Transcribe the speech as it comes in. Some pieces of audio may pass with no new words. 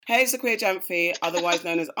Hey, it's the Queer Jamphy, otherwise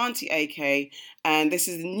known as Auntie AK, and this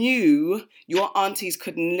is the new Your Aunties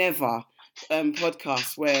Could Never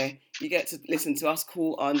podcast, where you get to listen to us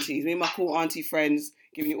cool aunties, me and my cool auntie friends,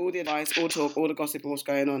 giving you all the advice, all talk, all the gossip, and what's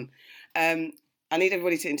going on. I need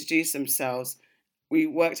everybody to introduce themselves. We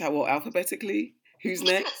worked out alphabetically. Who's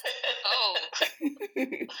next?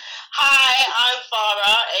 Hi, I'm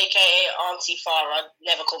Farah, aka Auntie Farah.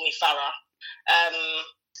 Never call me Farah.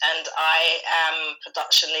 And I am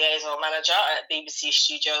production liaison manager at BBC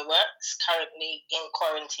Studio Works, currently in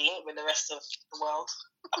quarantine with the rest of the world,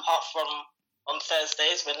 apart from on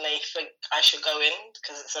Thursdays when they think I should go in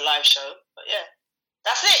because it's a live show. But yeah,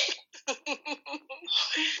 that's it.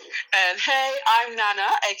 And hey, I'm Nana,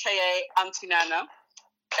 aka Auntie Nana.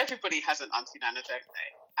 Everybody has an Auntie Nana, don't they?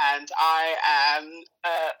 And I am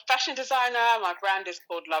a fashion designer. My brand is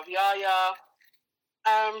called Love Yaya.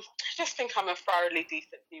 I just think I'm a thoroughly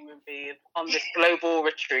decent human being on this global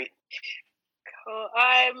retreat. Cool.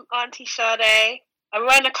 I'm Auntie Sade. I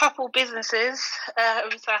run a couple businesses.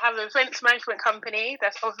 So I have an events management company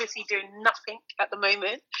that's obviously doing nothing at the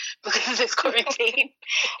moment because it's quarantine.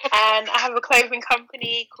 And I have a clothing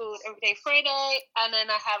company called Everyday Friday. And then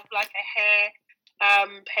I have like a hair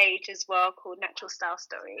page as well called Natural Style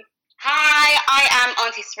Story. Hi, I am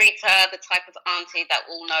Auntie Sarita, the type of auntie that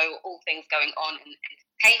will know all things going on in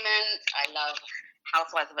entertainment. I love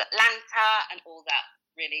Housewives of Atlanta and all that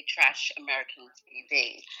really trash American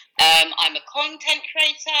TV. I'm a content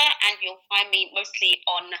creator, and you'll find me mostly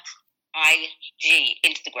on IG,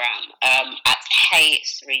 Instagram, at Hey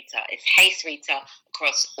Sarita. It's Hey Sarita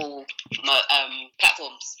across all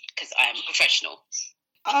platforms because I am a professional.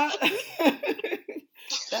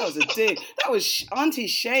 That was a dig. That was Auntie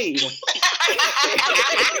Shade. I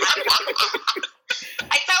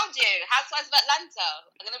told you, Housewives of Atlanta.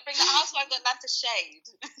 I'm going to bring the Housewives of Atlanta shade.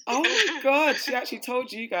 Oh my God, she actually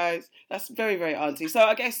told you guys. That's very, very auntie. So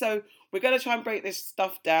I guess we're going to try and break this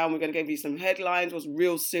stuff down. We're going to give you some headlines, what's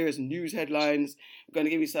real serious news headlines. We're going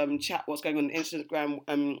to give you some chat, what's going on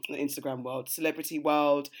in the Instagram world, celebrity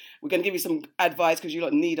world. We're going to give you some advice because you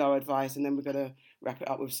lot need our advice, and then we're going to wrap it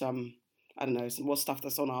up with some, I don't know, some more stuff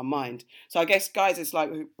that's on our mind. So I guess, guys, it's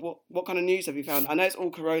like, what kind of news have you found? I know it's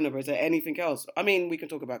all Corona, but is there anything else? I mean, we can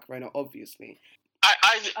talk about Corona, obviously.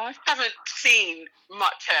 I haven't seen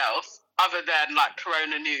much else other than like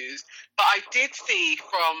Corona news, but I did see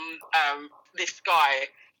from this guy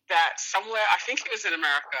that somewhere, I think it was in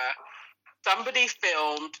America, somebody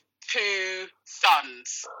filmed 2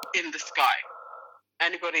 suns in the sky.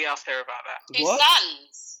 Anybody else hear about that? 2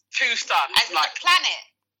 suns? 2 suns. As in like, the planet?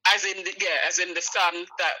 As in the sun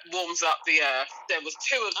that warms up the earth. There was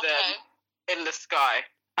 2 of them in the sky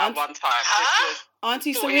at one time. This was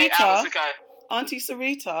Auntie 48 Sarita. hours ago. Auntie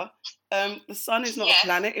Sarita, the sun is not a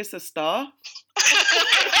planet, it's a star.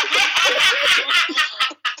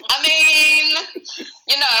 I mean,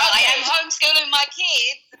 you know, I am homeschooling my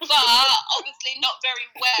kids, but obviously not very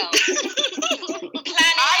well.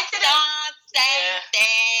 Planet, star, same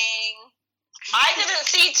thing. I didn't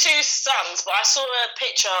see 2 suns, but I saw a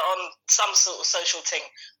picture on some sort of social thing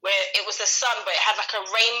where it was the sun, but it had like a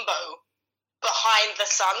rainbow behind the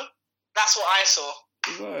sun. That's what I saw.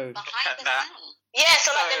 Whoa. Behind the sun. Yeah, so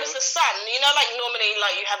like there was the sun. You know, like normally,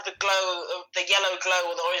 like you have the glow, the yellow glow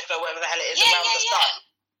or the orange glow, whatever the hell it is, around the sun.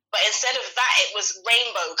 But instead of that, it was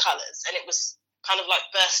rainbow colours, and it was kind of like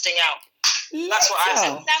bursting out. That's what I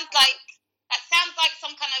saw. That sounds like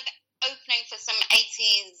some kind of opening for some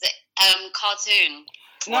 80s cartoon.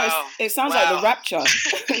 No, wow. It sounds like the Rapture.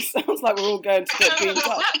 It sounds like we're all going to get beamed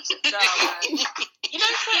up. You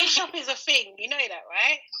know, Photoshop is a thing. You know that,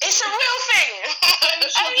 right? It's a real thing.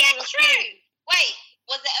 Oh yeah, true. Wait,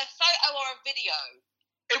 was it a photo or a video?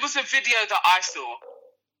 It was a video that I saw.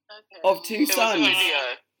 Okay. Of 2 suns. It was a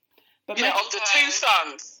video. But of the 2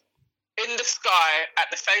 suns in the sky at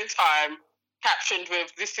the same time, captioned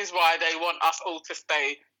with, "This is why they want us all to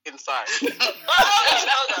stay inside." Hold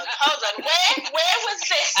on. Where was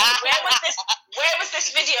this? Where was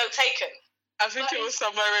this video taken? I think it was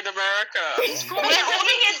somewhere in America. Where is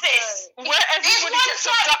this? Where everybody gets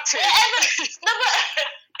abducted.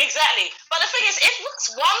 Exactly. But the thing is, if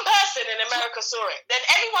one person in America saw it, then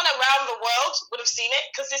everyone around the world would have seen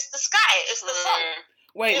it because it's the sky, it's the sun.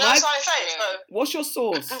 Wait, you know what I'm saying? So. What's your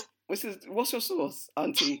source? What's your source,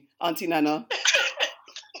 Auntie Nana?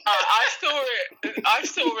 I saw it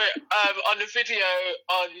on a video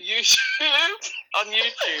on YouTube.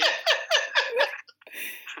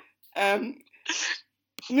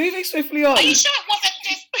 Moving swiftly on. Are you sure it wasn't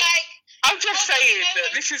just like... I'm just saying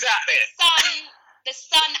that this is out there. The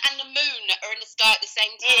sun and the moon are in the sky at the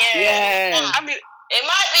same time. Yeah. I mean, it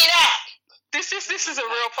might be that. This is a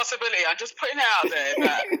real possibility. I'm just putting it out there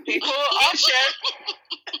that people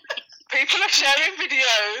are sharing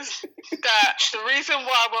videos that the reason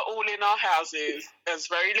why we're all in our houses has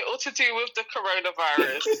very little to do with the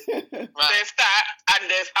coronavirus. There's that, and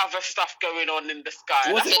there's other stuff going on in the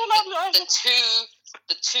sky. That's all I'm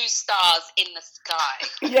the two stars in the sky.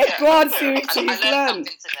 Yeah, go on, Siri. I learned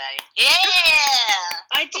something today. Yeah.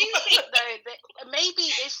 I do think though that maybe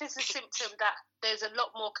it's just a symptom that there's a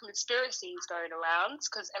lot more conspiracies going around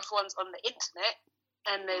because everyone's on the internet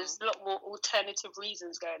and there's a lot more alternative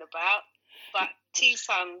reasons going about. But two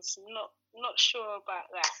suns, not sure about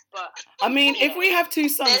that. But I mean, if we have two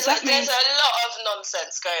suns, there's that means a lot of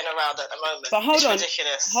nonsense going around at the moment. But hold on,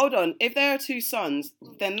 ridiculous. Hold on. If there are two suns,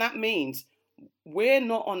 then that means we're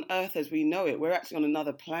not on Earth as we know it. We're actually on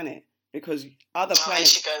another planet because other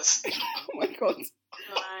planets. There she goes. Oh my God.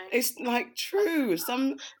 It's like true.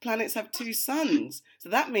 Some planets have two suns, so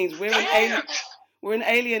that means we're an alien. We're an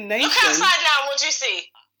alien nation. Look outside now. What do you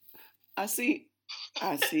see?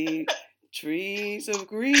 I see trees of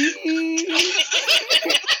green,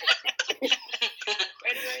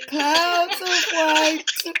 clouds of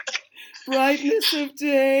white, brightness of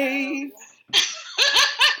day.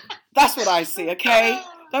 That's what I see. Okay.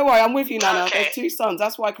 Don't worry, I'm with you, Nana. Okay. There's two suns.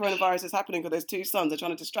 That's why coronavirus is happening, because there's two suns. They're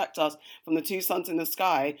trying to distract us from the two suns in the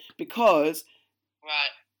sky because...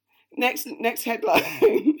 Right. Next headline.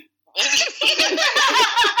 I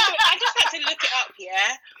just had to look it up,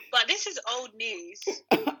 yeah? But this is old news.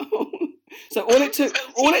 So all it took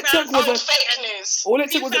was a... fake news. All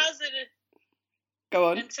it took was a... Go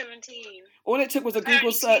on. 2017. All it took was a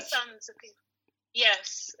Google search.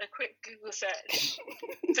 Yes, a quick Google search.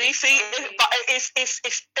 So you see, but it's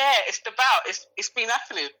there. It's been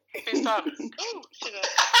happening. Two times. Oh, sugar.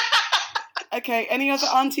 Okay, any other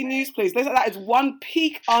auntie news, please? That is one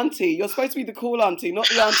peak auntie. You're supposed to be the cool auntie, not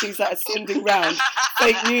the aunties that are sending round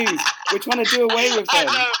fake news. We're trying to do away with them.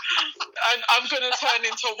 I know. I'm going to turn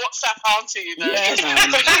into a WhatsApp auntie, you know. Yeah,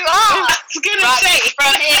 man. You are.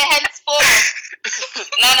 From here henceforth,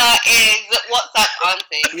 Nana is WhatsApp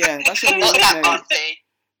auntie. Yeah, that's your new WhatsApp nickname. auntie.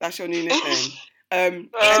 That's your new nickname.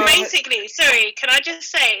 It's basically, sorry, can I just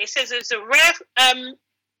say, it says it's a rare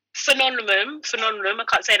phenomenon, I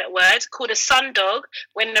can't say that word, called a sundog,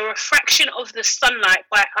 when the refraction of the sunlight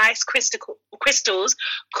by ice crystals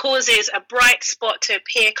causes a bright spot to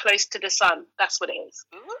appear close to the sun. That's what it is.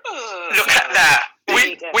 Look at that.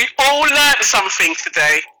 We all learned something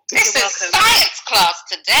today. This is science class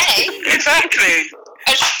today. Exactly.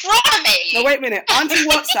 Astronomy. No, wait a minute. Auntie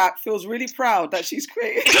WhatsApp feels really proud that she's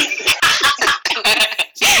created.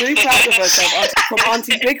 She's really proud of herself. From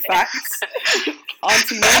Auntie Big Facts.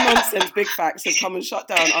 Auntie No Nonsense Big Facts has come and shut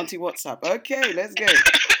down Auntie WhatsApp. Okay, let's go.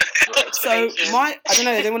 So, I don't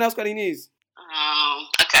know, has anyone else got any news?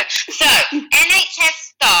 Okay. So,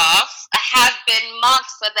 NHS staff have been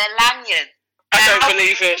mugged for their lanyards. I don't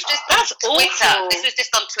believe it. That's Twitter. This was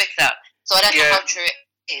just on Twitter, so I don't know how true it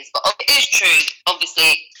is. But it is true. Obviously,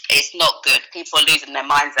 it's not good. People are losing their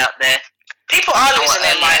minds out there. People are losing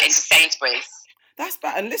their minds into Sainsbury's. That's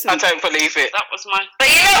bad. And listen, I don't believe it. That was my. But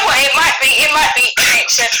you know what? It might be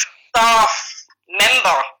NHS staff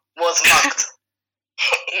member was mugged.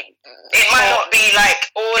 It might not be like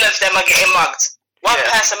all of them are getting mugged. One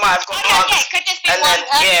person might have got mugged. Yeah, it could just be one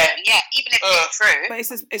person. Yeah, even if it's true. but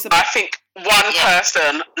it's I think one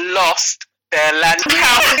person lost their land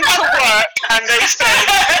coming to work and they said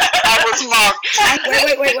I was mugged.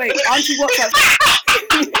 Wait. Auntie WhatsApp.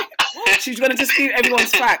 She's going to dispute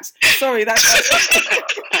everyone's facts. Sorry, that's...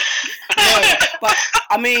 No, but,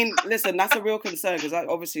 I mean, listen, that's a real concern because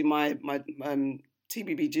obviously my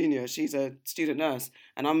TBB Junior, she's a student nurse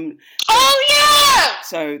and I'm... Oh, yeah!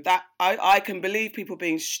 So that I can believe people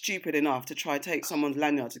being stupid enough to try to take someone's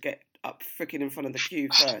lanyard to get up freaking in front of the queue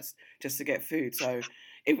first just to get food. So...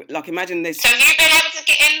 imagine this. So have you been able to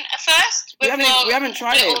get in first? We haven't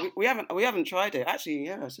tried it. We haven't tried it. Actually,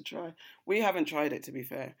 yeah, I should try. We haven't tried it, to be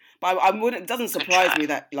fair. But it doesn't surprise me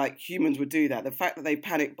that like humans would do that. The fact that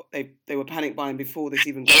they were panic buying before this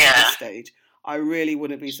even got to this stage. I really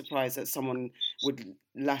wouldn't be surprised that someone would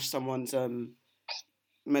lash someone's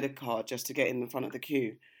medic card just to get in front of the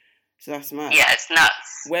queue. So that's mad. Yeah, it's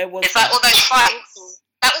nuts. Where was it's like all those fights.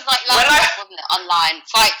 That was like last night, wasn't it? Online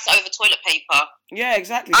fights over toilet paper. Yeah,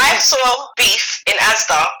 exactly. I saw beef in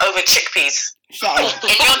Asda over chickpeas. Shut up.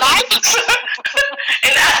 In your life?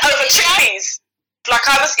 Over chickpeas. Like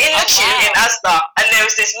I was in the queue in Asda and there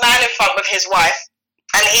was this man in front with his wife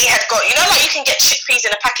and he had got, you know, like you can get chickpeas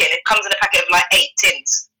in a packet. It comes in a packet of like 8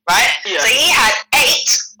 tins, right? Yeah. So he had 8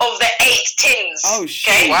 of the 8 tins. Oh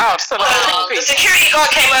shit! Okay? Wow. The security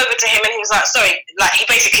guard came over to him and he was like, sorry, like he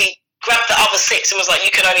basically grabbed the other 6 and was like,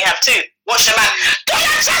 you can only have 2. Watch your man. Don't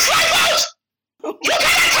touch my balls! You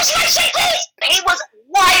cannot touch my shit, please! He was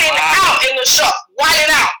wilding out in the shop, wilding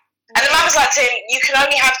out. And the man was like to him, you can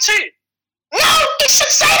only have 2. No, it should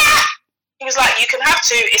say that! He was like, you can have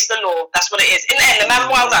 2, it's the law, that's what it is. In the end, the man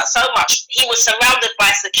wilded out so much, he was surrounded by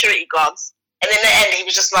security guards. And in the end, he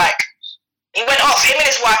was just like, he went off, him and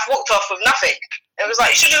his wife walked off with nothing. It was like,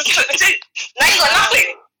 you should have just took the 2. Now you got nothing.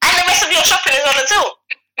 And the rest of your shopping is on the till.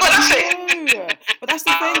 You got nothing. No. But that's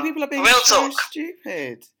the thing, people are being Real so talk.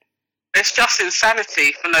 stupid. It's just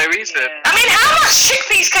insanity for no reason. Yeah. I mean, how much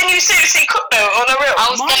chickpeas can you seriously cook though on a real? I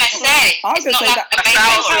was going to say, I was it's gonna not say like that-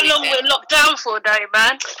 amazing. How long we're locked down for, though,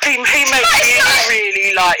 man? He made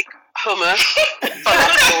really like hummus.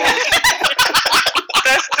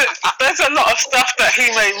 There's a lot of stuff that he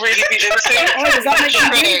may really be into. Oh, does that make him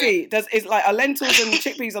greedy? Is like are lentils and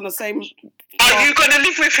chickpeas on the same? Are you going to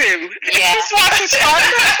live with him? Yeah. His wife is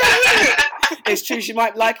fine. It's true. She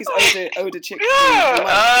might like his older chickpeas. Yeah. She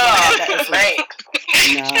might like that as well. Mate.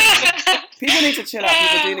 No. People need to chill out.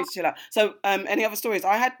 People do need to chill out. So, any other stories?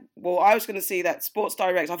 I was going to see that Sports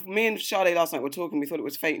Direct. Me and Sade last night were talking. We thought it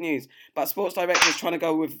was fake news, but Sports Direct was trying to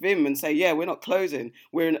go with Vim and say, "Yeah, we're not closing.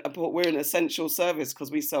 We're an essential service because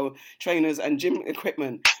we sell trainers and gym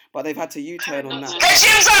equipment." But they've had to U-turn on The that.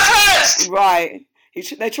 gyms are closed! Right?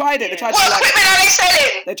 They tried it. They tried to What like. equipment are they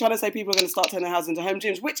selling? They're trying to say people are going to start turning their houses into home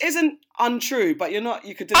gyms, which isn't untrue. But you're not.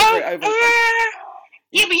 You could deliver it over.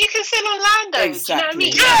 Yeah, but you can still online, though. Exactly.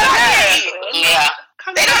 Do you know what I mean? Yeah.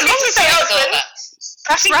 Come They on. don't need to say open.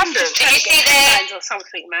 That's random. Did you see their Or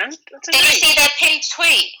something, man. Did you see their pinned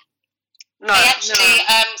tweet? No. They actually,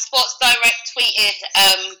 Sports Direct tweeted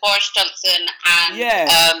Boris Johnson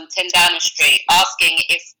and Tim Downing Street asking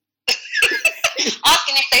if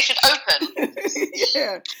they should open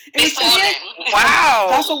Yeah. this morning. Wow.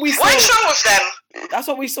 That's what we saw. What's wrong with them? That's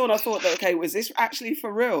what we saw, and I thought that okay, was this actually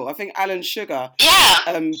for real? I think Alan Sugar, Yeah.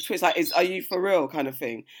 tweets like, "Are you for real?" kind of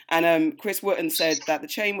thing. And Chris Wotton said that the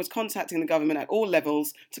chain was contacting the government at all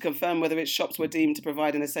levels to confirm whether its shops were deemed to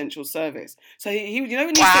provide an essential service. So he you know,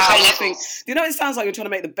 when you sit there and think, you know, it sounds like you're trying to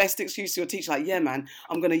make the best excuse to your teacher, like, "Yeah, man,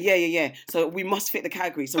 I'm gonna, yeah. So we must fit the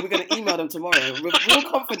category. So we're gonna email them tomorrow with real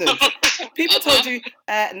confidence." People told you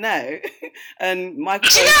no, and Michael.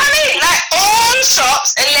 Do you know what I mean? Like, all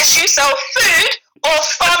shops, unless you sell food or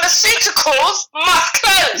pharmaceuticals, must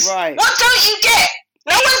close. Right. What don't you get?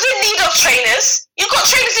 No one's in need of trainers. You've got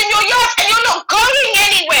trainers in your yard and you're not going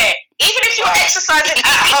anywhere. Even if you're exercising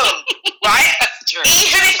at home, right?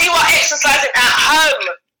 Even if you are exercising at home,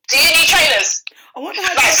 do you need trainers? I wonder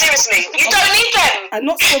how. Like, seriously, you don't need them. And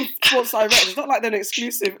not from Sports Direct. It's not like they're an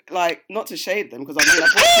exclusive. Like, not to shade them because I mean, Go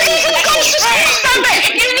to Sports Direct.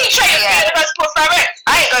 If you need trainers, you go to Sports Direct.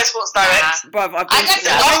 I ain't going to Sports Direct. Bruv, I've I been go to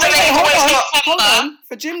to After they always got hold on.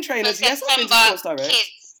 For gym For trainers, yes, I've been to September Sports Direct.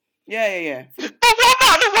 kids. Yeah. But what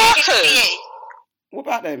about the Kids for workers? you. What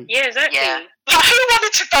about them? Yeah, exactly. Yeah. Like, who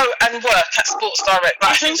wanted to go and work at Sports Direct?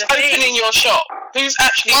 Like, who's opening your shop? Who's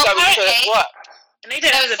actually Well, going to apparently- work? And they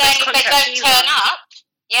don't So have the saying best if they contracts don't turn either. up,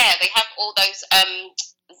 yeah, they have all those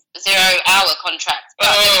 0-hour contracts. But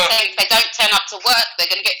they're saying if they don't turn up to work, they're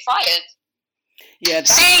going to get fired. Yeah,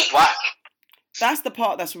 See, that's the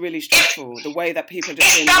part that's really stressful. The way that people are just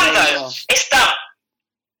it's being dumb laid though. off. It's dumb.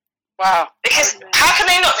 Wow. Because how can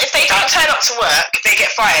they not, if they don't turn up to work, they get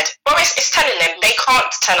fired. Boris is telling them they can't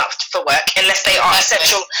turn up for work unless they are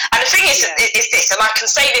essential. And the thing is this, and I can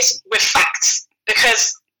say this with facts,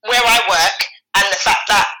 because where I work and the fact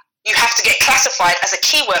that you have to get classified as a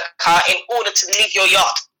key worker in order to leave your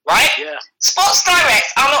yard, right? Yeah. Sports Direct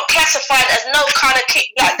are not classified as no kind of key,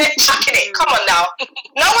 like they're chucking it. Come on now.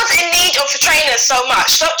 No one's in need of trainers so much.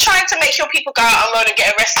 Stop trying to make your people go out on road and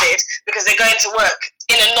get arrested because they're going to work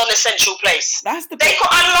in a non-essential place. That's the They've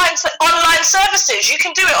got online services. You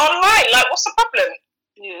can do it online. Like, what's the problem?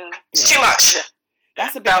 Yeah. It's too much.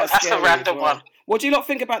 That's a bit That's a scary random as well. one. What do you not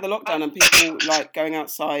think about the lockdown and people like going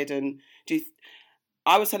outside and do you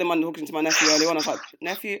I was telling talking to my nephew earlier on, I was like,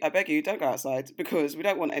 nephew, I beg you, don't go outside because we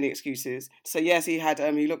don't want any excuses. So yes, he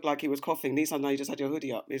looked like he was coughing. These times now you just had your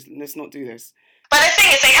hoodie up. Let's not do this. But the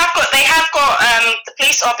thing is, they have got the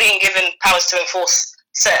police are being given powers to enforce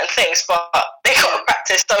certain things, but they got to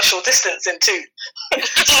practice social distancing too.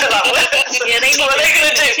 So like, Yeah, they so what are they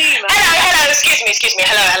going to do? too, man. Hello, excuse me,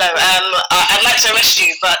 hello. I'd like to arrest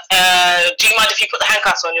you, but do you mind if you put the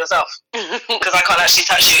handcuffs on yourself? Because I can't actually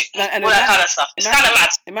touch you. And All that kind of stuff. It's kind of mad.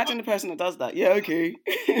 Imagine the person that does that. Yeah, okay.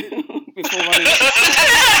 Before running.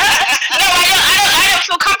 No, I don't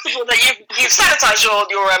feel comfortable that you've sanitized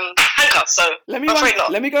your handcuffs. So Let I'm afraid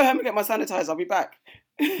not. me go home and get my sanitizer. I'll be back.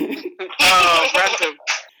 Oh, random.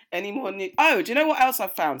 Any more news? Oh, do you know what else I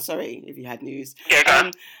found? Sorry if you had news. Yeah, go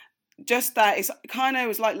on. Just that it's kind of, it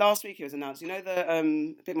was like last week it was announced. You know, the a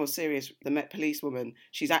bit more serious, the Met Police woman.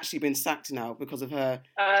 She's actually been sacked now because of her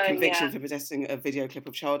conviction for possessing a video clip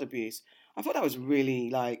of child abuse. I thought that was really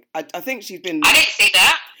like. I think she's been. I didn't see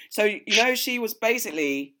that. So you know, she was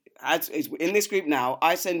basically in this group now.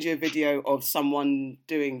 I send you a video of someone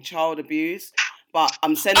doing child abuse. But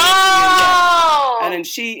I'm sending it to you, and then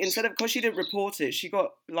she, instead of, because she didn't report it, she got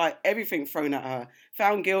like everything thrown at her.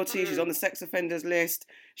 Found guilty. She's on the sex offenders list.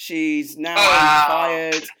 She's now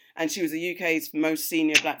fired, and she was the UK's most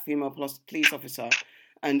senior black female police officer.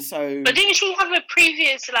 And so, but didn't she have a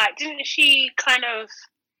previous Didn't she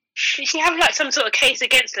have like some sort of case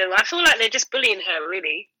against them? I feel like they're just bullying her,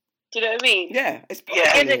 really. Do you know what I mean? Yeah, it's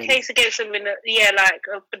there's a case against them in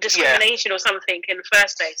discrimination or something in the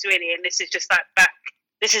first place, really. And this is just like back.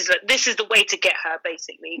 This is the way to get her,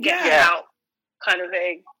 basically, get her out, kind of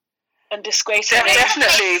thing, and disgrace her.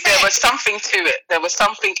 Definitely, there was something to it. There was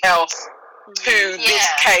something else to this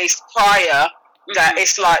case prior that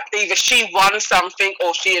it's like either she won something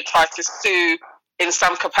or she had tried to sue in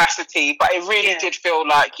some capacity. But it really did feel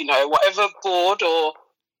like, you know, whatever board or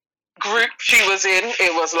group she was in,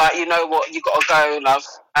 it was like, you know what, you got to go, love.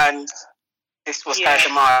 And this was her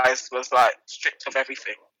demise, was like stripped of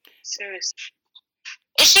everything. Seriously.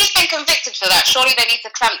 If she's been convicted for that, surely they need to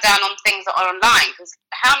clamp down on things that are online. Because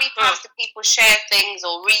how many times do people share things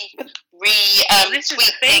or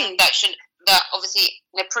tweet things that obviously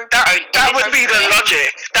prove that would be the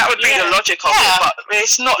logic. That would be the logic of it, but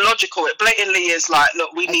it's not logical. It blatantly is like,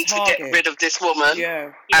 look, we need to get rid of this woman,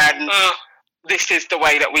 and this is the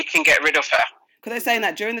way that we can get rid of her. Because they're saying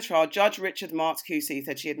that during the trial, Judge Richard Marks QC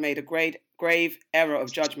said she had made a grave error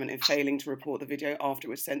of judgment in failing to report the video after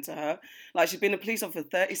it was sent to her. Like, she's been a police officer for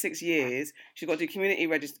 36 years. She's got to do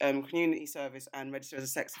community service and register as a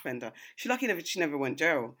sex offender. She's lucky that she never went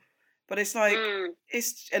jail. But it's like,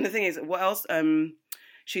 and the thing is, what else?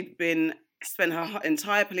 She'd spent her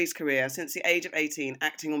entire police career since the age of 18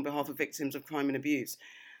 acting on behalf of victims of crime and abuse.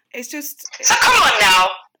 It's just... So come on now.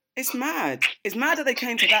 It's mad. It's mad that they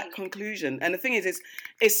came to that conclusion. And the thing is,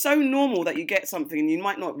 it's so normal that you get something and you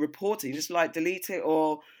might not report it. You just like delete it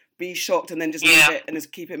or be shocked and then just leave it and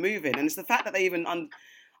just keep it moving. And it's the fact that they even...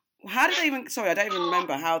 how did they even... Sorry, I don't even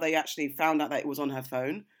remember how they actually found out that it was on her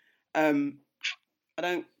phone. I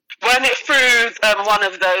don't... Run it through one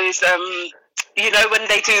of those, you know, when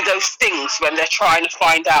they do those things when they're trying to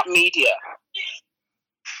find out media.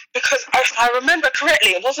 Because if I remember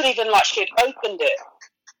correctly, it wasn't even like she had opened it.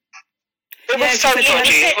 It was so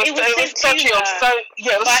dodgy. It was dodgy.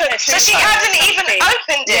 So she hadn't even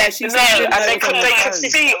opened it. And they could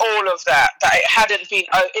see all of that it hadn't been.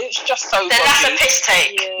 It's just so dodgy. Then that's a piss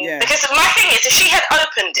take. Yeah. Because my thing is, if she had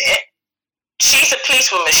opened it, she's a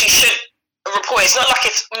policewoman. She should report. It's not like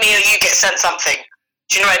if me or you get sent something.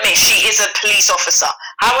 Do you know what I mean? She is a police officer.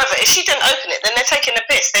 However, if she didn't open it, then they're taking a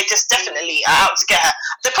piss. They just definitely are out to get her.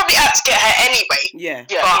 They're probably out to get her anyway. Yeah.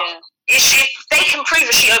 But they can prove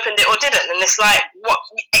if she opened it or didn't. And it's like, what?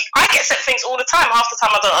 I get sent things all the time. Half the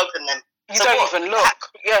time I don't open them. You don't even look.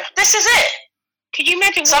 Yeah. This is it. Can you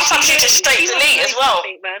imagine? Sometimes she just straight delete as well.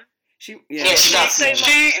 She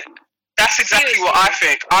does. That's exactly what I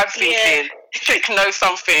think. I'm thinking, chick knows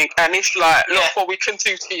something, and it's like, look what we can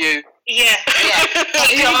do to you. Yeah.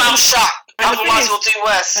 Keep your mouth shut. Otherwise, we'll do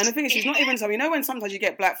worse. And the thing is, she's not even so. You know, when sometimes you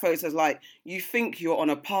get black folks as like, you think you're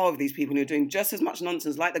on a par with these people who are doing just as much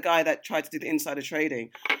nonsense, like the guy that tried to do the insider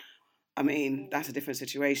trading. I mean, that's a different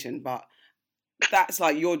situation, but that's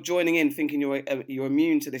like you're joining in thinking you're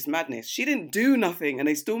immune to this madness. She didn't do nothing, and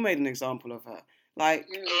they still made an example of her. Like,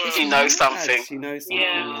 she knows something. She knows something,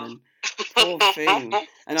 man. Poor thing.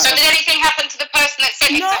 And so did anything happen to the person that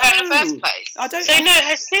sent it to her in the first place? I don't. So no,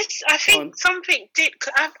 her sister. I think something did.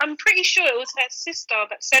 I'm pretty sure it was her sister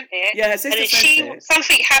that sent it. Yeah, her sister sent it.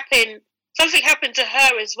 Something happened to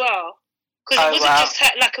her as well. Because it wasn't just her.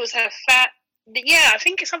 Like it was her fat. Yeah, I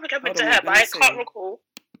think something happened to her, but I can't recall.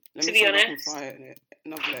 To be honest.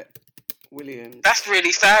 Noglet Williams. That's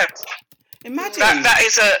really sad. Imagine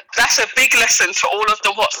that's a big lesson to all of the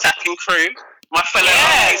WhatsApping crew, my fellow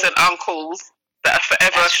aunties and uncles that are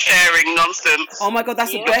forever sharing nonsense. Oh my God,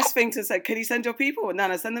 that's the best thing to say. Can you send your people?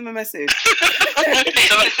 Nana, send them a message. Should I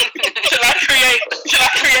create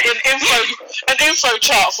an info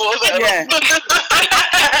chart for them? Yeah.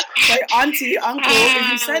 Say, auntie, uncle,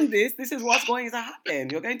 if you send this is what's going to happen.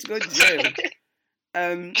 You're going to go to jail.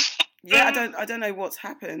 I don't know what's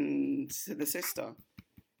happened to the sister.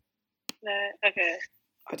 No, okay.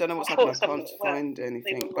 I don't know what's happened. I can't find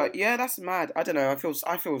anything. But yeah, that's mad. I don't know.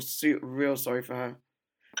 I feel real sorry for her.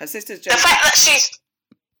 Her sister's the fact that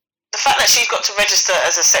fact that she's got to register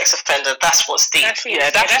as a sex offender, that's what's deep. That's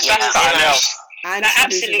something else. And Like, she loses her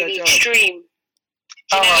absolutely job. extreme.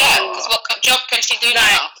 Because what job can she do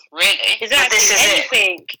now? Really? Exactly. This is it.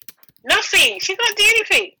 Anything. Nothing. She can't do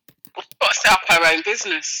anything. Got to set up her own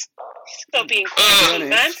business. She's got to be in To be quarantine,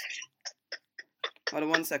 man. honest. Hold on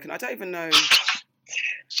 1 second. I don't even know.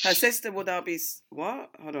 Her sister will now be... What?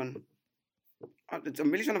 Hold on.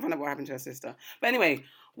 I'm really trying to find out what happened to her sister. But anyway,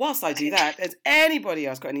 whilst I do that, has anybody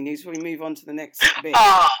else got any news before we move on to the next bit?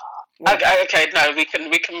 What? Okay, no, we can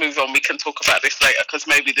move on. We can talk about this later because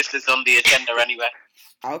maybe this is on the agenda anyway.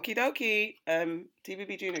 Okie dokie.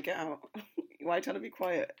 TVB Junior, get out. Why are you trying to be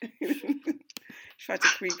quiet? Try to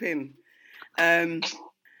creep in.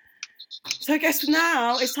 So I guess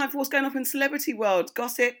now it's time for what's going on in celebrity world.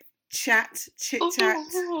 Gossip, chat, chit-chat.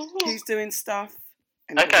 Who's doing stuff?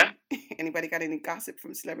 Anybody got any gossip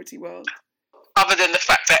from celebrity world? Other than the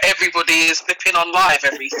fact that everybody is flipping on live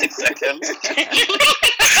every 6 seconds.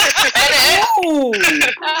 Oh,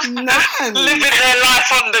 nice. Living their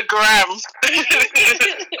life on the gram.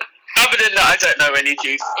 Other than that, I don't know any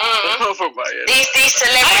juice. These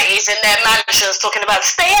celebrities in their mansions talking about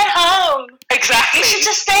stay at home. Exactly. You should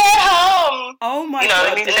just stay at home. Oh my You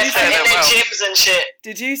know, god! in their gyms and shit.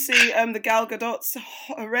 Did you see the Gal Gadot's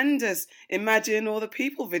horrendous "Imagine All the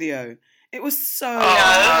People" video? It was so.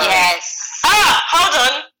 Yes. Hold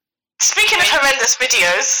on. Speaking of horrendous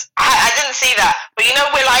videos, I didn't see that, but you know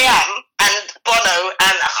will.i.am and Bono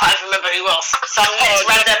and I can't remember who else. Some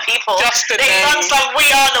random people. They've done some "We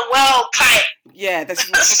Are the World" type. Yeah, that's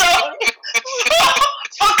So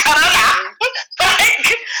for Corona, like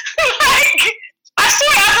I saw it. I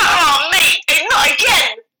thought, oh mate, not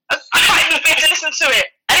again. I can't even bear to listen to it.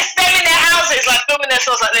 And it's them in their houses, like filming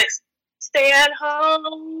themselves like this. Stay at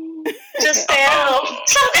home. Just stay at home.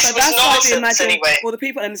 So this was nonsense anyway. All the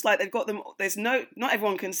people, and it's like they've got them. There's not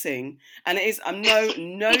everyone can sing, and it is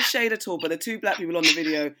no shade at all. But the two black people on the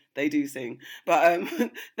video, they do sing, but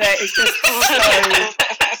it's just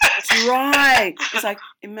so dry. It's like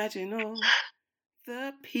imagine all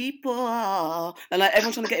the people, and like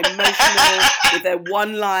everyone's trying to get emotional with their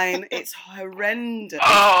one line. It's horrendous.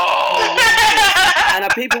 And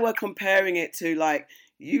people were comparing it to like.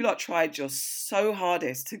 You lot tried your so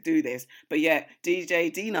hardest to do this, but yet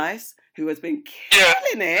DJ D-Nice, who has been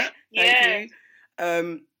killing it, thank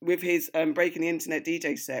you, with his Breaking the Internet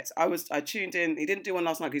DJ sets. I tuned in. He didn't do one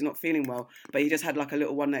last night because he's not feeling well, but he just had like a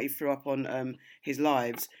little one that he threw up on his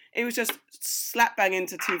lives. It was just slap bang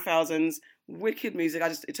into 2000s, wicked music.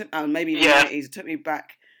 It took maybe the 90s. It took me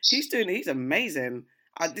back. He's amazing.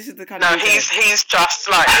 This is the kind of he's just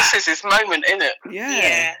like this is his moment, isn't it?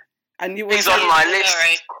 Yeah. And he's on my list.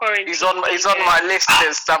 He's on my list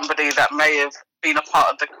as somebody that may have been a part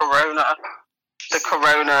of the corona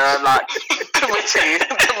like committee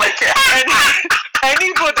to make it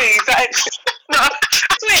anybody that.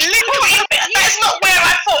 That's not where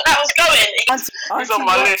I thought that was going. He's on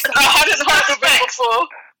my list. I hadn't heard of it before.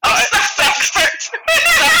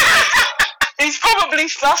 He's probably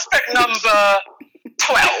suspect number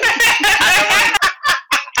 12.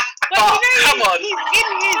 Well, come on. He's in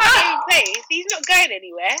his own place. He's not going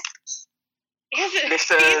anywhere.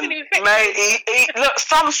 Listen, mate, look,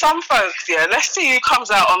 some folks, let's see who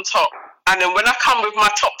comes out on top. And then when I come with my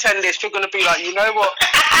top 10 list, you're going to be like, you know what,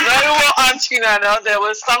 Auntie Nana, there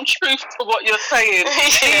was some truth to what you're saying.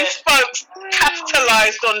 These folks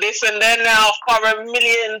capitalised on this and they're now for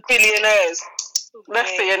million billionaires.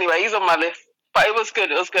 Let's see, anyway, he's on my list. But it was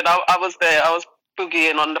good, I was there, I was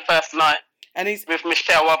boogieing on the first night. And he's with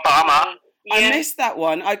Michelle Obama. Yeah. I missed that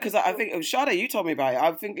one because I think it was Sade. You told me about it.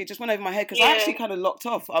 I think it just went over my head because I actually kind of locked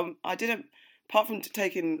off. I didn't, apart from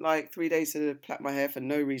taking like 3 days to plait my hair for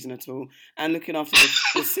no reason at all and looking after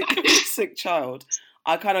the sick child.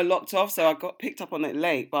 I kind of locked off, so I got picked up on it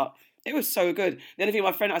late, but. It was so good. The only thing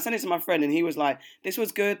I sent it to my friend and he was like, this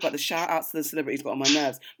was good, but the shout outs to the celebrities got on my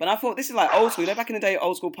nerves. But I thought this is like old school. You know, back in the day,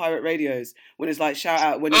 old school pirate radios, when it's like shout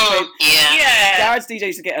out, when you played. Garage DJs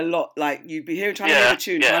used to get a lot, like you'd be hearing, trying to hear the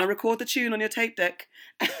tune, trying to record the tune on your tape deck.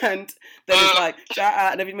 And then it's like shout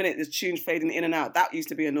out, and every minute there's tunes fading in and out. That used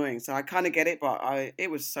to be annoying. So I kind of get it, but it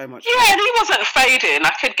was so much fun. Yeah, and he wasn't fading.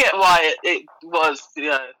 I could get why it was,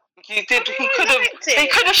 He could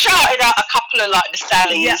have shouted out a couple of like the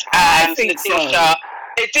Sallys and the Disha.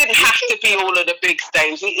 It didn't have to be all of the big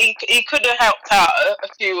names. He could have helped out a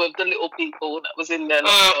few of the little people that was in there.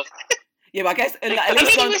 Yeah, but I guess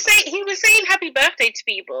he was saying happy birthday to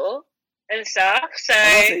people and stuff. So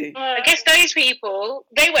I guess those people,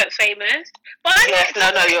 they weren't famous. But you're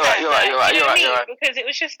right. Because it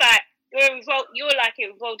was just like you're like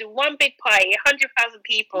involved in one big party, 100,000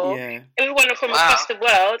 people, Yeah. everyone from across the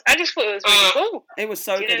world. I just thought it was really cool. It was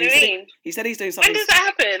so Do you good. know what I mean? He said he's doing something. When does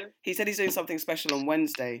that happen? He said he's doing something special on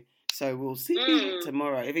Wednesday, so we'll see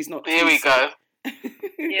tomorrow. If he's not, Here we go.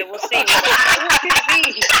 Yeah, we'll see. What could it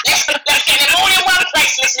be? Let's get them all in one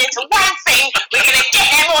place listening to one thing. We're going to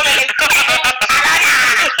get them all in.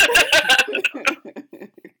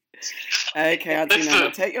 Okay, Auntie Nana,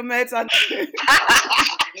 take your meds, Auntie.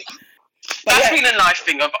 That's been a nice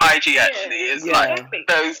thing of IG actually, is like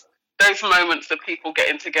those moments of people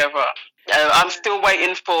getting together. I'm still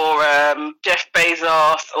waiting for Jeff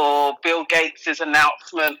Bezos or Bill Gates'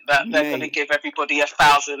 announcement that they're going to give everybody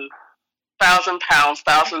 £1,000,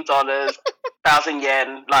 $1,000, $1,000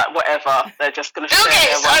 yen, like whatever. They're just going to Bill share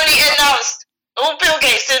Gates their only announced. All Bill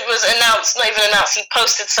Gates did was announce, not even announce. He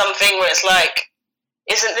posted something where it's like,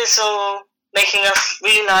 "Isn't this all making us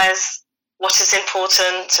realise what is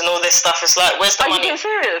important and all this stuff?" It's like, where's the money? Are you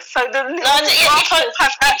serious? So the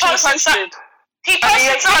He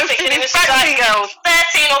posted something and it was like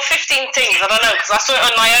 13 or 15 things. I don't know, because I saw it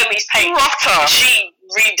on Naomi's page. She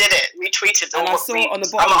redid it, retweeted it. And I saw on the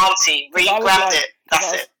bottom. I'm auntie, re-grabbed it.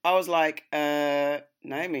 That's it. I was like,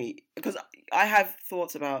 Naomi, because I have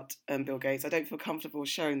thoughts about Bill Gates. I don't feel comfortable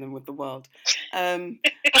sharing them with the world.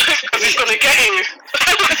 Because he's going to get you.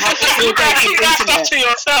 You guys keep that to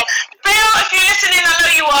yourself. Bill, if you're listening, I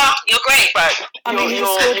know you are. You're great, bro. I mean, he's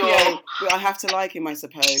Scorpio. I have to like him, I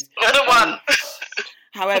suppose. You're the one.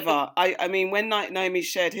 However, I mean, when Naomi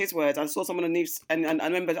shared his words, I saw someone on the news, and I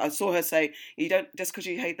remember I saw her say, "You don't, just because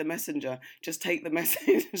you hate the messenger, just take the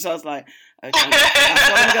message." So I was like, okay, that's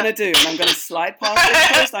what I'm going to do, and I'm going to slide past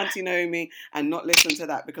this post, Auntie Naomi, and not listen to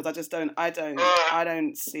that, because I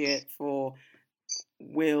don't see it for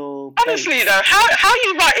Will. Honestly though, how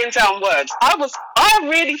you writing down words? I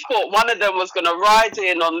really thought one of them was gonna ride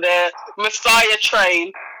in on their Messiah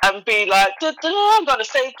train and be like, I'm gonna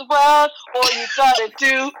save the world. All you gotta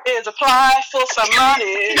do is apply for some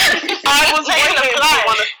money. I was waiting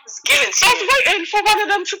for one of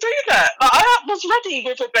them to do that. Like, I was ready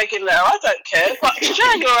with a begging letter. I don't care, but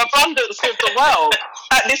share your abundance with the world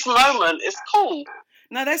at this moment is cool.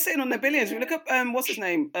 No, they're sitting on their billions. We look up, what's his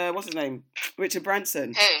name? Richard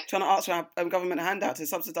Branson. Trying to ask for a government handout to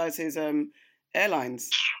subsidise his airlines.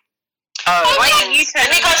 And he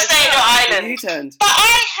got to stay in your island. U-turned. But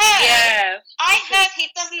I heard he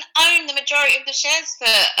doesn't own the majority of the shares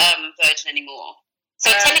for Virgin anymore.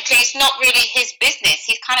 So technically it's not really his business.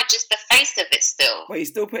 He's kind of just the face of it still. But he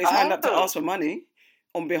still put his hand up to ask for money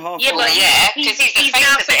on behalf of... Because he's the face of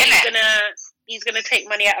it, he's going to take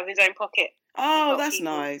money out of his own pocket. Oh, that's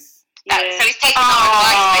nice. Yeah. So he's taking our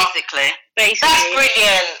advice, basically. That's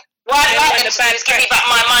brilliant. What I'd like them to do is give me back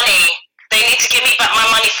my money. They need to give me back my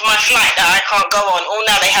money for my flight that I can't go on.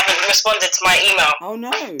 Now they haven't responded to my email. Oh,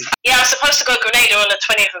 no. Yeah, I was supposed to go Grenada on the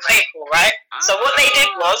 20th of April, right? So what they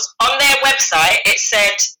did was, on their website, it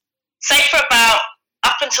said, say for about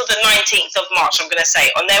up until the 19th of March, I'm going to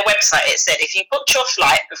say, on their website, it said, if you booked your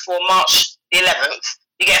flight before March the 11th,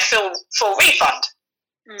 you get a full refund.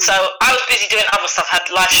 So I was busy doing other stuff, had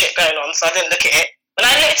life shit going on, so I didn't look at it. When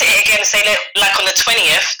I looked at it again, say like on the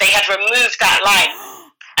 20th, they had removed that line,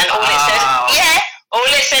 and all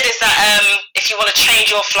it said is that if you want to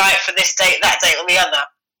change your flight for this date, that date, or the other.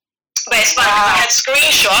 But it's fine because I had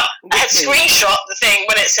screenshot the thing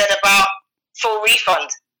when it said about full refund.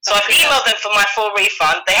 So I've emailed them for my full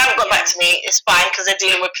refund. They haven't got back to me. It's fine because they're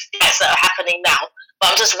dealing with flights that are happening now.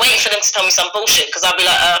 But I'm just waiting for them to tell me some bullshit because I'll be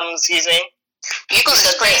like, excuse me. You got a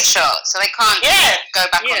screenshot, so they can't go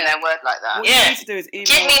back on their word like that. What you need to do is email.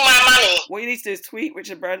 Give me my money. What you need to do is tweet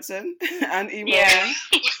Richard Branson and email him.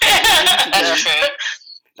 That's true.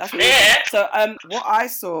 That's really So what I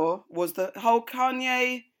saw was the whole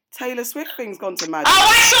Kanye Taylor Swift thing's gone to mad. Oh,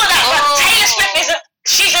 I saw that. Taylor Swift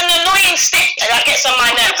she's an annoying stick that gets on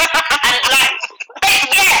my nerves. And like,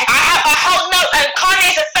 I have a whole note. And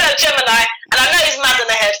Kanye's a fellow Gemini, and I know he's mad in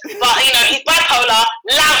the head, but you know he's bipolar.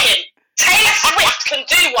 Allow him. Taylor Swift can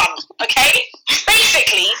do one, okay?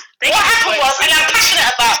 Basically, what happened was, and I'm passionate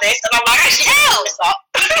about this, and I'm like, I should tell this up.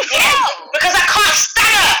 Because I can't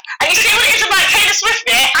stand her. And you see what it is about Taylor Swift,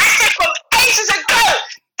 I said from ages ago,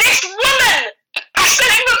 this woman, I said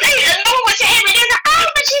it repeatedly, and no one was to hear me. They was like, oh,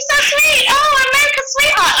 but she's so sweet. Oh, American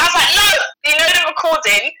sweetheart. I was like, no. You know the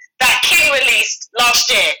recording that King released last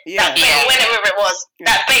year? Whenever it was,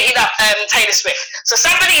 that baited up Taylor Swift. So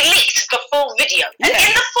somebody leaked the full video. And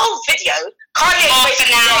in the full video, Kanye is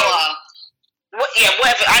basically saying,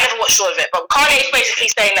 whatever, I never watched all of it, but Kanye is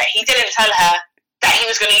basically saying that he didn't tell her that he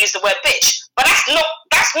was going to use the word bitch. But that's not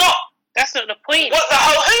the point. That's not the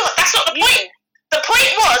point. The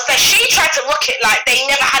point was that she tried to rock it like they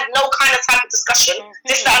never had no kind of type of discussion,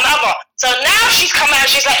 this, that, and the other. So now she's come out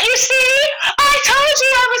and she's like, you see, I told you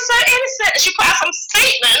I was so innocent. And she put out some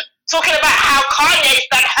statement talking about how Kanye's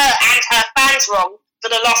done her and her fans wrong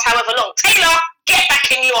for the last however long. Taylor, get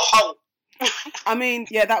back in your hole. I mean,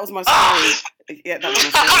 yeah, that was my story. Yeah, that was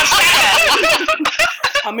my story.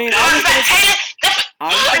 I mean, I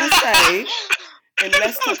was going to say, in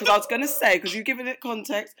less time, because I was going to say, because you've given it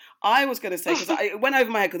context, I was going to say, because it went over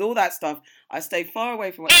my head, because all that stuff, I stay far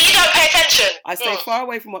away from what... You don't pay attention. I stay far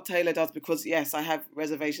away from what Taylor does, because, yes, I have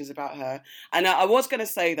reservations about her. And I was going to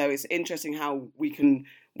say, though, it's interesting how we,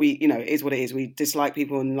 you know, it is what it is. We dislike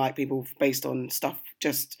people and like people based on stuff,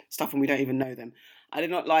 just stuff, and we don't even know them. I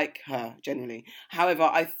did not like her, generally. However,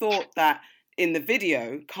 I thought that in the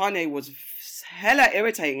video, Kanye was hella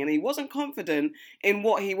irritating and he wasn't confident in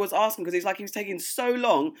what he was asking because he was taking so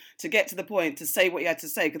long to get to the point to say what he had to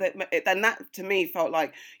say. Then that, to me, felt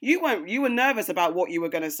like you were nervous about what you were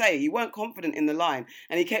going to say. You weren't confident in the line.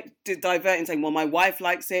 And he kept diverting, saying, well, my wife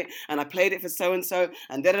likes it and I played it for so-and-so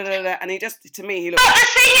and da-da-da-da. And he just, to me, he looked... But the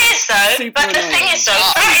thing is,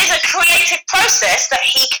 though, that is a creative process that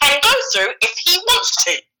he can go through if he wants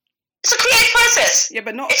to. It's a creative process. Yeah,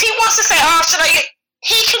 but not... If he wants to say,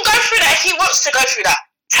 he can go through that if he wants to go through that.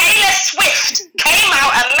 Taylor Swift came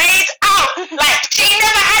out and made out like she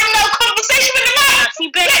never had no conversation with the man.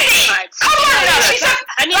 Come on now.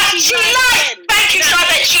 She lied. Thank you,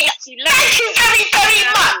 Charlotte. Thank you very, very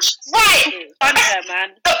much. Right. Her,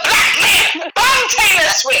 man. The black man. Bun Taylor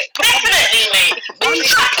Swift. Definitely, mate. She's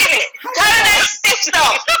chucking it. Turn that sister.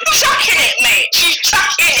 Chucking it, mate. She's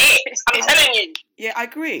chucking it. I'm telling you. Yeah, I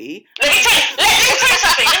agree. Let me tell you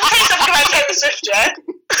something. Let me tell you something about Taylor Swift, yeah?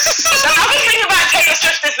 The other thing about Taylor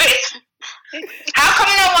Swift is this. How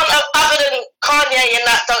come no one other than Kanye and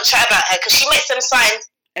that don't chat about her? Because she makes them sign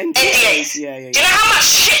NDAs. Yeah. Do you know how much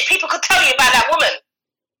shit people could tell you about that woman?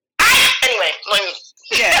 Anyway.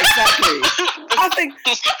 Yeah, exactly. I think,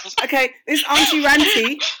 okay, this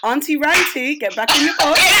Auntie Ranty, get back in your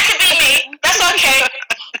box. Yeah, that could be me. That's okay.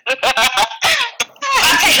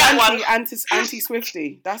 I'll take that one. Auntie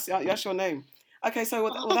Swifty. That's your name. Okay, so... No,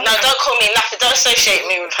 don't call me nothing. Don't associate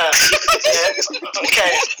me with her. Yeah?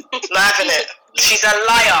 Okay. Not having it. She's a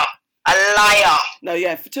liar. A liar. No,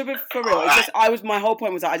 yeah, for real. It's just my whole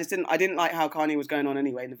point was that I didn't like how Kanye was going on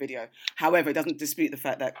anyway in the video. However, it doesn't dispute the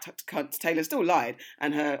fact that Taylor still lied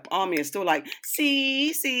and her army is still like,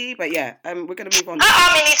 see. But yeah, we're gonna move on. Her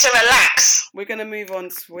army needs to relax. We're gonna move on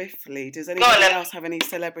swiftly. Does anybody else have any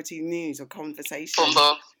celebrity news or conversation?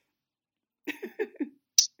 No.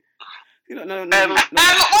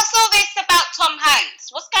 What's all this about Tom Hanks?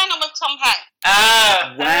 What's going on with Tom Hanks?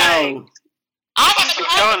 Wow. I haven't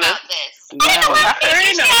heard about this. Wow.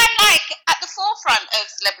 He's like at the forefront of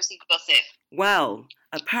celebrity gossip. Well,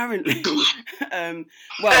 apparently,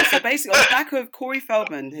 so basically on the back of Corey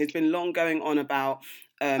Feldman, who's been long going on about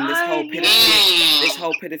this whole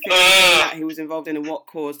pedophilia that he was involved in and what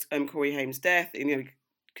caused Corey Haim's death. He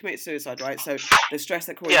committed suicide, right? So the stress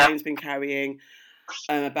that Corey Haim's been carrying.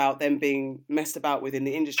 About them being messed about with in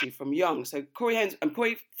the industry from young. So Corey Haim and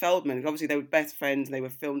Corey Feldman, obviously they were best friends and they were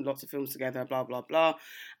filmed lots of films together, blah, blah, blah.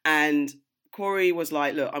 And Corey was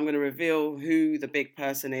like, look, I'm going to reveal who the big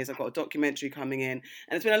person is. I've got a documentary coming in. And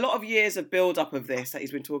it's been a lot of years of build-up of this that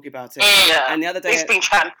he's been talking about it. Yeah. And the other day... He's been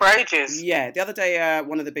chatting for ages. Yeah. The other day,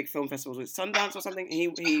 one of the big film festivals was Sundance or something.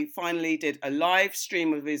 He finally did a live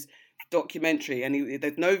stream of his documentary, and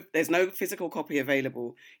there's no physical copy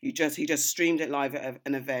available. He just streamed it live at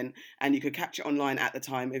an event, and you could catch it online at the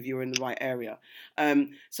time if you were in the right area.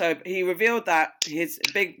 So he revealed that his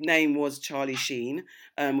big name was Charlie Sheen,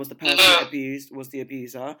 was the person that was the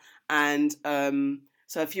abuser, and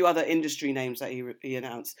so a few other industry names that he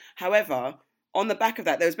announced. However, on the back of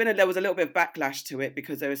that, there was a little bit of backlash to it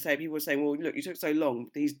because people were saying, well, look, you took so long.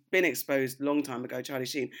 He's been exposed a long time ago, Charlie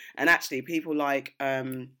Sheen, and actually people like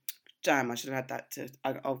I should have had that.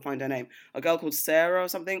 I'll find her name. A girl called Sarah or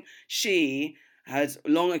something. She has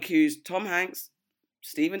long accused Tom Hanks,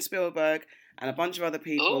 Steven Spielberg, and a bunch of other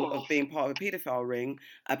people of being part of a paedophile ring.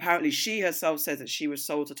 Apparently, she herself says that she was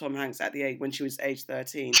sold to Tom Hanks at the age when she was age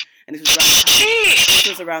 13, and this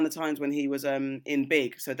was around the times when he was in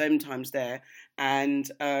Big. So them times there, and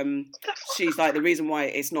she's like the reason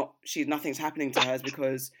why nothing's happening to her is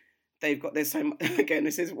because they've got this. Again,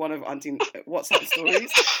 this is one of Auntie WhatsApp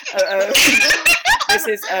stories. This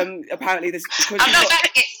is apparently this. I'm not about to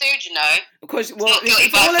get sued, you know. Because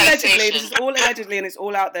it's all allegedly. This is all allegedly, and it's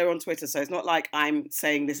all out there on Twitter. So it's not like I'm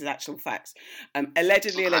saying this is actual facts.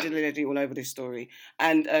 Allegedly, all over this story.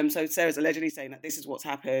 And so Sarah's allegedly saying that this is what's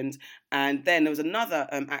happened. And then there was another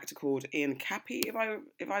actor called Ian Cappy, if I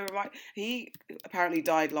remember right. He apparently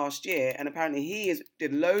died last year, and apparently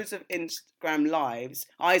did loads of Instagram lives.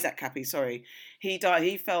 Isaac Cappy, sorry. He died.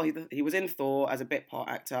 He fell. He was in Thor as a bit part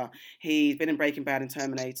actor. He's been in Breaking Bad and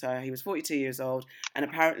Terminator. He was 42 years old, and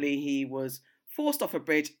apparently he was forced off a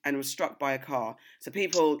bridge and was struck by a car. So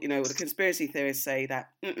people, the conspiracy theorists say that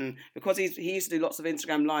because he used to do lots of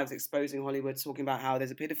Instagram lives exposing Hollywood, talking about how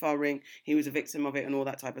there's a paedophile ring, he was a victim of it, and all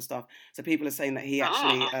that type of stuff. So people are saying that he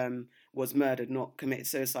actually was murdered, not committed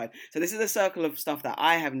suicide. So this is a circle of stuff that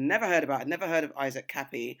I have never heard about. I've never heard of Isaac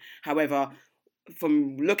Cappy. However,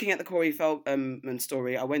 from looking at the Corey Feldman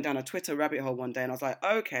story, I went down a Twitter rabbit hole one day and I was like,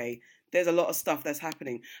 okay, there's a lot of stuff that's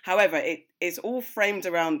happening. However, it's all framed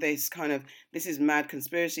around this this is mad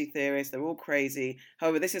conspiracy theorists, they're all crazy.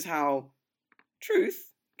 However, this is how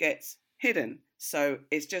truth gets hidden. So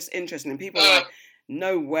it's just interesting. And people are like,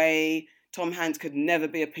 no way, Tom Hanks could never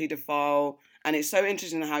be a paedophile. And it's so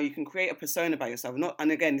interesting how you can create a persona about yourself.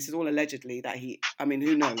 And again, this is all allegedly that who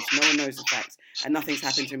knows? No one knows the facts. And nothing's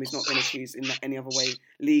happened to him. He's not been accused in any other way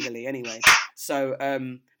legally anyway. So,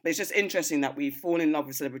 but it's just interesting that we fall in love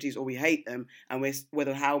with celebrities or we hate them, and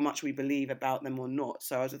whether how much we believe about them or not.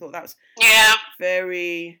 So I thought that was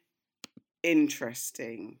very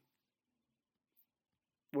interesting.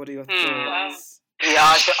 What are your thoughts?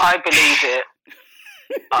 Yeah, I believe it.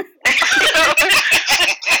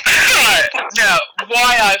 No,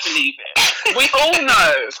 why I believe it. We all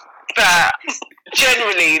know that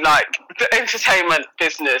generally, the entertainment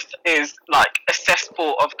business is a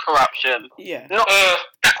cesspool of corruption. Yeah. Not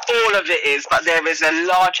that all of it is, but there is a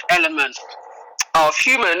large element of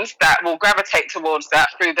humans that will gravitate towards that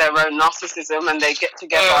through their own narcissism, and they get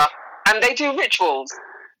together and they do rituals.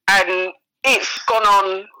 And it's gone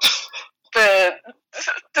on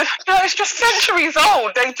it's just centuries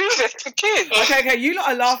old. They do this to kids. Okay, you lot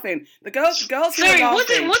are laughing. The girls who are laughing. What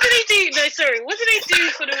do they do? No, sorry. What do they do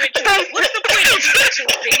for the ritual? What's the point of the ritual,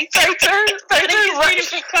 please? They do it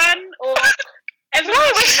for fun or everyone?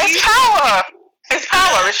 No, it's power. It's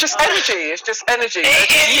power. It's just energy. It's just energy.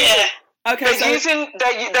 Okay,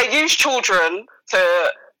 they use children for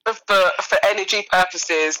energy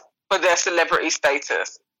purposes for their celebrity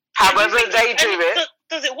status. However they do it.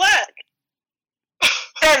 Does it work?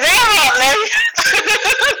 They're there, aren't they?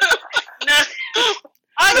 No.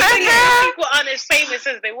 I don't think people aren't as famous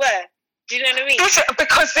as they were. Do you know what I mean?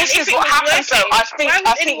 Because this is what happens. So I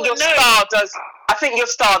think your star does. I think your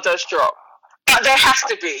star does drop. But there has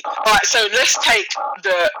to be. Right. So let's take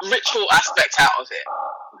the ritual aspect out of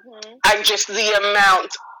it, and just the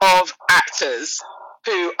amount of actors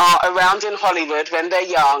who are around in Hollywood when they're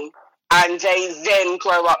young, and they then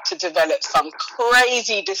grow up to develop some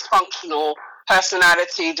crazy dysfunctional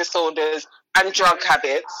personality disorders and drug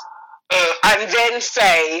habits, and then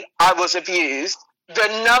say I was abused. The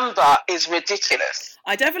number is ridiculous.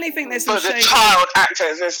 I definitely think there's some for the child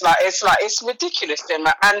actors. It's ridiculous,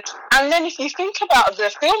 and then if you think about the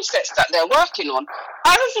film sets that they're working on,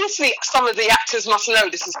 obviously some of the actors must know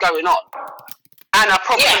this is going on and are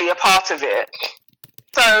probably a part of it.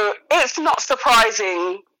 So it's not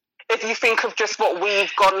surprising if you think of just what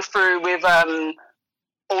we've gone through with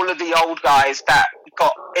all of the old guys that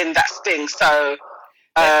got in that sting. So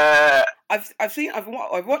I've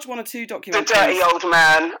watched one or two documentaries. The Dirty Old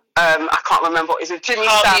Man. I can't remember what is it. Jimmy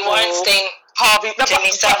Savile.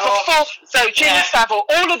 Jimmy Savile. So Jimmy Savile.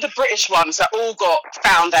 All of the British ones that all got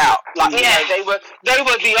found out. They were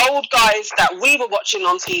the old guys that we were watching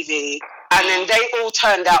on TV, and then they all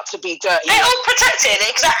turned out to be dirty. They're all protected,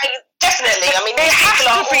 exactly. Definitely. I mean, these people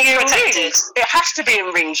are all protected. It has to be in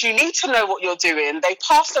rings. You need to know what you're doing. They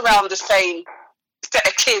pass around the same set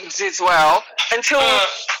of kids as well until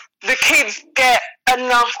the kids get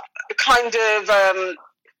enough kind of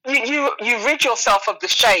you rid yourself of the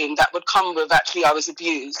shame that would come with actually I was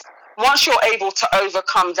abused. Once you're able to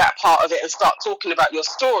overcome that part of it and start talking about your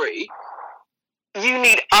story, you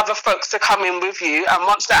need other folks to come in with you, and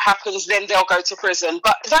once that happens, then they'll go to prison.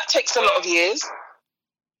 But that takes a lot of years.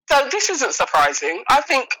 So this isn't surprising. I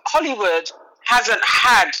think Hollywood hasn't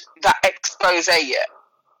had that expose yet.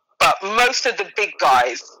 But most of the big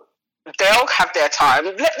guys, they'll have their time.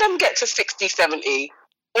 Let them get to 60, 70.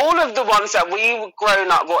 All of the ones that we were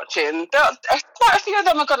grown up watching, quite a few of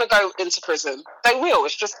them are going to go into prison. They will.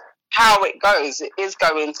 It's just how it goes. It is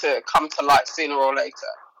going to come to light sooner or later.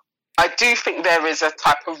 I do think there is a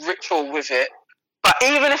type of ritual with it. But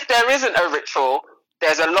even if there isn't a ritual,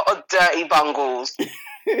 there's a lot of dirty bungles that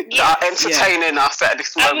are entertaining us at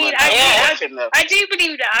this moment. I mean, I do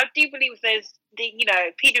believe that. I do believe there's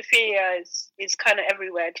paedophilia is kind of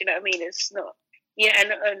everywhere. Do you know what I mean? It's not. Yeah,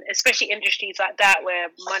 and especially industries like that where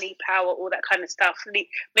money, power, all that kind of stuff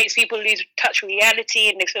makes people lose touch with reality,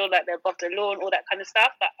 and they feel like they're above the law and all that kind of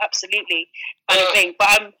stuff. That absolutely kind of thing.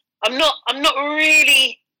 But I'm not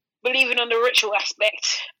really believing on the ritual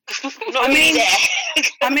aspect.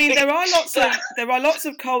 I mean, there are lots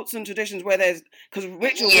of cults and traditions where there's, because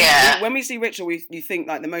ritual. When we see ritual, you think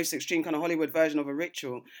like the most extreme kind of Hollywood version of a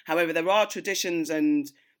ritual. However, there are traditions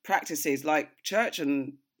and practices like church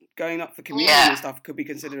and going up for communion and stuff could be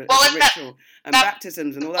considered a ritual, and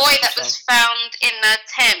baptisms and all that. Boy that was found in the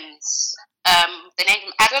Thames. The name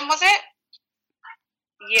of Adam, was it?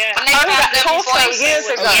 Yeah. And they found them years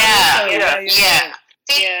ago. Yeah.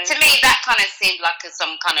 To me, that kind of seemed like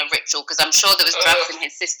some kind of ritual, because I'm sure there was drugs in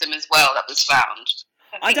his system as well that was found.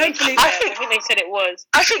 I think they said it was.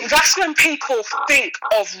 I think that's when people think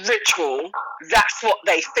of ritual, that's what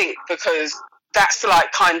they think, because that's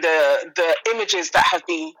like kind of the images that have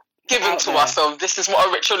been given to us of this is what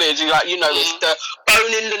a ritual is. It's the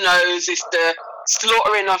bone in the nose, it's the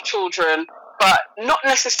slaughtering of children, but not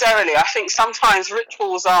necessarily. I think sometimes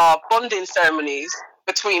rituals are bonding ceremonies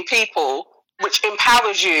between people, which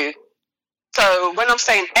empowers you. So when I'm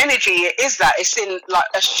saying energy, it is that. It's in like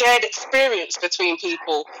a shared experience between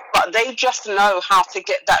people, but they just know how to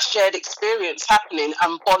get that shared experience happening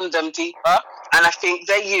and bond them deeper. And I think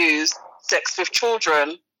they use sex with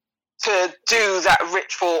children to do that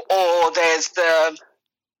ritual. Or there's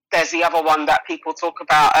the other one that people talk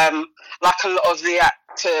about, like a lot of the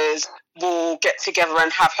actors will get together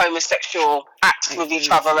and have homosexual acts with each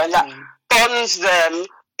other, and that bonds them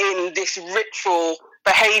in this ritual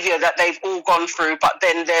behaviour that they've all gone through. But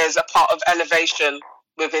then there's a part of elevation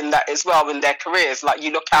within that as well in their careers. Like,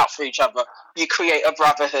 you look out for each other, you create a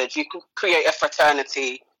brotherhood, you create a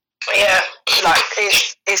fraternity. Yeah, like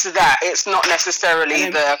it's that. It's not necessarily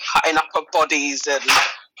the cutting up of bodies, and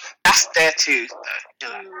that's there too.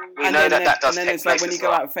 We know that does. And then it's like when you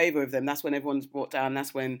go out of favour with them, that's when everyone's brought down.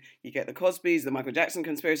 That's when you get the Cosbys, the Michael Jackson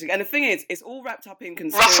conspiracy. And the thing is, it's all wrapped up in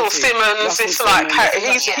conspiracy. Russell Simmons, he's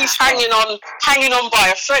hanging on by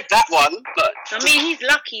a thread. That one. But I mean, he's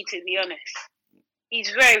lucky, to be honest.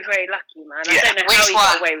 He's very, very lucky, man. I don't know how he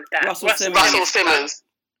got away with that. Russell Simmons.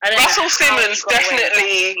 Russell Simmons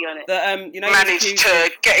definitely managed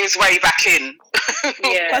to get his way back in.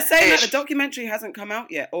 But saying that, the documentary hasn't come out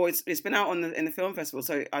yet, or it's been out in the film festival,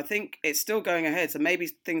 so I think it's still going ahead. So maybe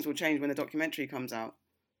things will change when the documentary comes out.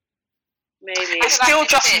 Maybe it's still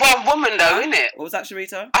just one woman, though, isn't it? What was that,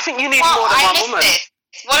 Sharita? I think you need more than one woman.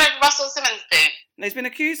 What did Russell Simmons do? He's been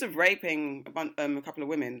accused of raping a couple of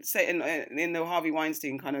women. Say in the Harvey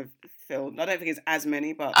Weinstein kind of film. I don't think it's as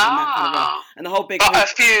many, but in that kind of realm. And the whole big. But a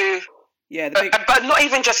few. Yeah, but not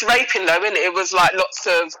even just raping though, innit? It was like lots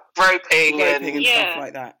of groping and stuff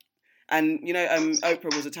like that. And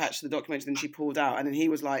Oprah was attached to the documentary, then she pulled out, and then he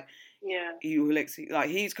was like,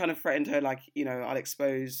 he's kind of threatened her, like, I'll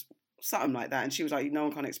expose. Something like that, and she was like, no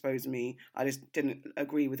one can expose me, I just didn't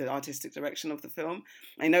agree with the artistic direction of the film.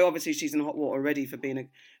 I know obviously she's in hot water already for doing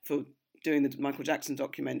the Michael Jackson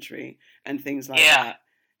documentary and things like that.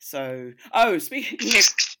 So speaking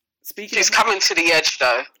she's coming to the edge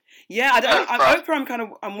though. Yeah,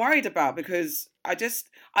 Oprah I'm worried about, because I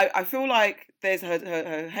feel like there's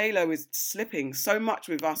her halo is slipping so much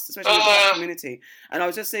with us, especially with the black community. And I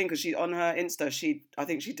was just seeing, because she on her Insta, I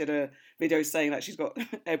think she did a video saying that she's got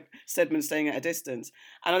Stedman staying at a distance.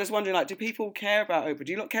 And I'm just wondering, like, do people care about Oprah?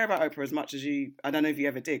 Do you not care about Oprah as much as you? I don't know if you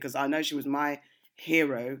ever did, because I know she was my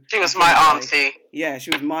hero. She was my auntie. Yeah,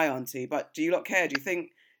 she was my auntie. But do you not care? Do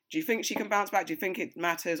you think she can bounce back? Do you think it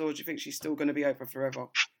matters, or do you think she's still going to be Oprah forever?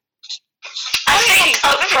 I think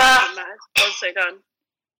Oprah.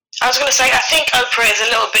 I was going to say, I think Oprah is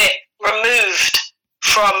a little bit removed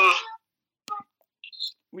from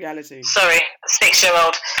reality. Sorry,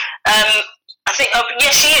 6-year-old. I think,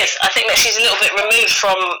 she is. I think that she's a little bit removed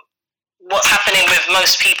from what's happening with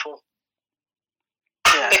most people.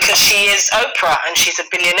 Yeah. Because she is Oprah and she's a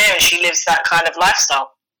billionaire and she lives that kind of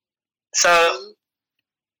lifestyle. So,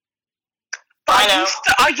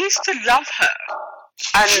 I used to love her.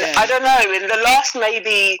 And I don't know, in the last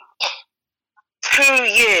maybe 2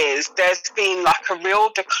 years, there's been like a real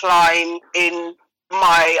decline in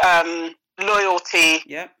my loyalty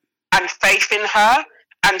and faith in her,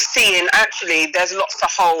 and seeing actually there's lots of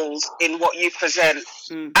holes in what you present.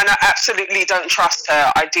 And I absolutely don't trust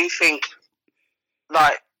her. I do think,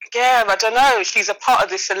 like, I don't know. She's a part of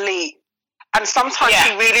this elite, and sometimes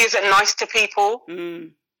she really isn't nice to people.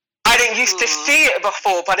 I didn't used to see it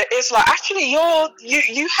before, but it is like, actually,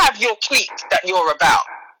 you have your clique that you're about.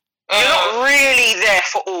 You're not really there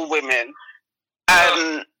for all women,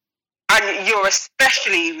 and you're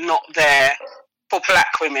especially not there for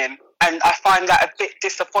black women. And I find that a bit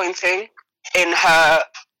disappointing in her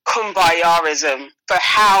kumbayarism for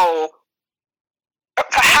how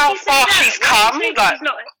far she's come. Like, she's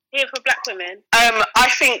not here for black women. I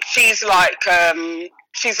think she's like the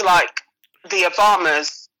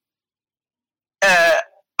Obamas.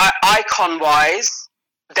 Icon-wise,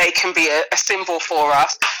 they can be a symbol for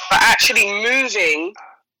us, but actually moving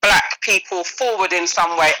black people forward in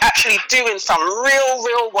some way, actually doing some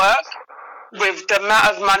real work with the amount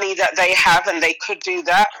of money that they have, and they could do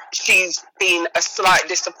that. She's been a slight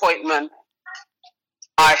disappointment,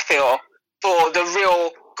 I feel, for the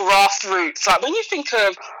real grassroots. Like, when you think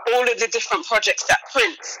of all of the different projects that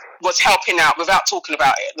Prince was helping out without talking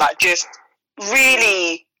about it, like just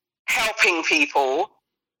really helping people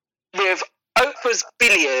with Oprah's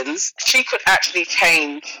billions, she could actually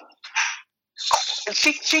change.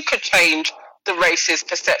 She could change the racist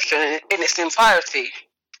perception in its entirety.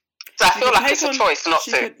 So I feel like it's a choice not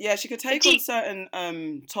to. She could take on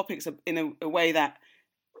certain topics in a way that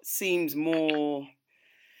seems more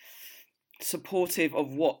supportive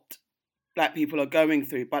of what black people are going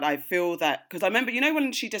through. But I feel that, because I remember,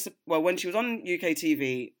 when she was on UK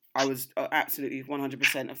TV, I was absolutely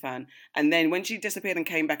 100% a fan. And then when she disappeared and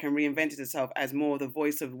came back and reinvented herself as more the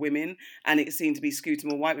voice of women, and it seemed to be skewed to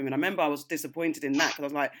more white women, I remember I was disappointed in that, because I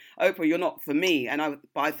was like, Oprah, you're not for me.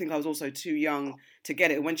 But I think I was also too young to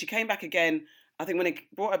get it. When she came back again, I think when it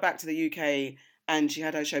brought her back to the UK and she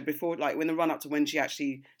had her show before, like when the run up to when she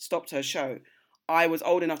actually stopped her show, I was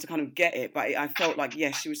old enough to kind of get it. But I felt like,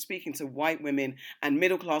 yes, she was speaking to white women and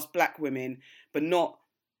middle-class black women, but not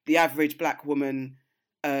the average black woman.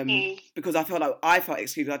 Because I felt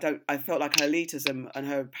excluded. I felt like her elitism and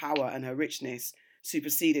her power and her richness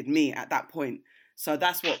superseded me at that point. So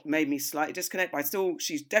that's what made me slightly disconnect. But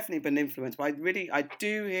she's definitely been influenced. But I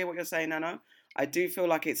do hear what you're saying, Nana. I do feel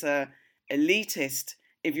like it's a elitist.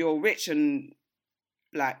 If you're rich and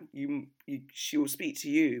black, she will speak to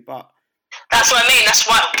you. But that's what I mean. That's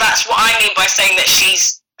what I mean by saying that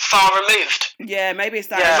she's far removed. Yeah, maybe it's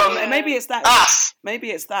that. Yeah. Maybe it's that. Us.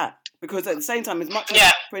 Maybe it's that. Because at the same time, as much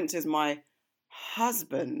as Prince is my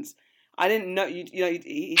husband, I didn't know, you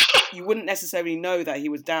wouldn't necessarily know that he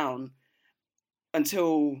was down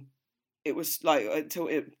until it was like,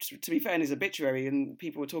 to be fair, in his obituary, and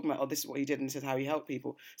people were talking about, this is what he did, and this is how he helped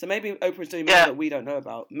people. So maybe Oprah's doing more that we don't know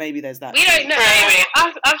about. Maybe there's that. We don't know.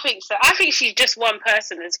 I think so. I think she's just one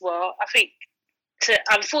person as well. I think,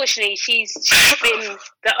 unfortunately, she's been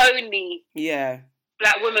the only... Yeah.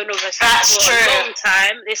 black woman of a for a long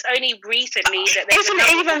time. It's only recently that there's isn't it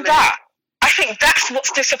even that? I think that's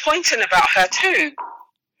what's disappointing about her too.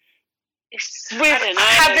 With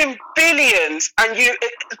having billions, and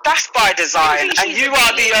that's by design, and you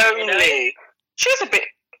are the only. She's a bit.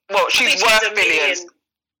 Well, she's worth billions.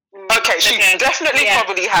 Okay, she definitely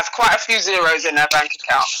probably has quite a few zeros in her bank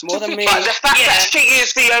account. More than me. But the fact that she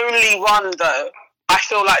is the only one, though, I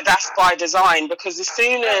feel like that's by design, because as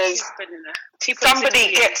soon as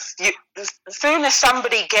somebody gets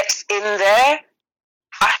in there,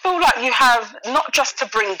 I feel like you have not just to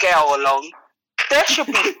bring Gail along. There should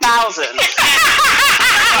be thousands.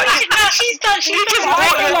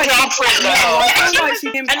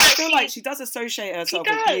 I feel like she does associate herself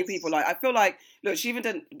with new people. Like, I feel like, look, she even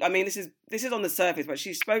didn't. I mean, this is on the surface, but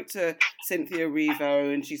she spoke to Cynthia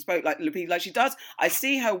Erivo, and she spoke like she does. I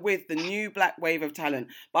see her with the new black wave of talent,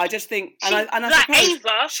 but I just think, I like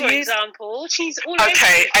Ava, for example, she's all over.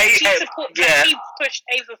 She pushed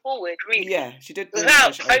Ava forward, really. Yeah, she did.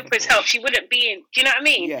 Without Oprah's help, she wouldn't be in. Do you know what I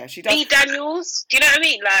mean? Yeah, she does. B. Daniels, do you know what I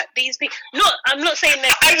mean? Like, these people. I'm not saying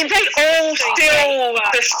that. I mean, they all still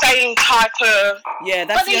the same type of. Yeah,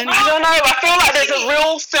 that's the only. I don't know. I feel like there's a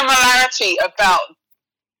real similarity about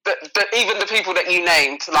even the people that you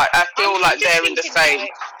named. Like, I feel like they're in the same.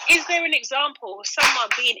 Like, is there an example of someone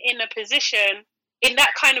being in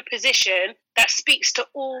that kind of position, that speaks to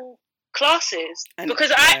all classes?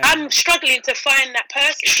 Because I'm struggling to find that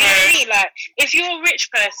person. Do you know what I mean? Like, if you're a rich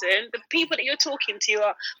person, the people that you're talking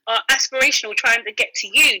to are aspirational, trying to get to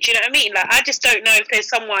you. Do you know what I mean? Like, I just don't know if there's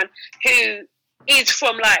someone who is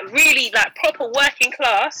from like really like proper working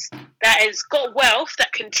class that has got wealth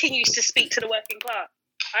that continues to speak to the working class.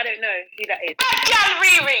 I don't know who that is.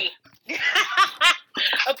 Riri.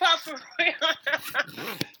 Apart from Rihanna,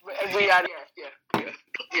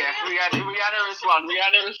 Rihanna is one.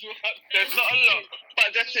 Rihanna is one. There's not a lot, but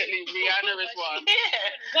definitely. Rihanna is one.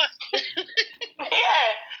 Yeah.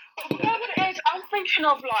 Yeah. You know what it is? I'm thinking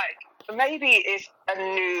of like maybe it's a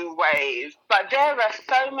new wave, but there are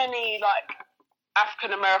so many like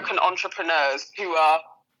African American entrepreneurs who are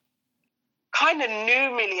kind of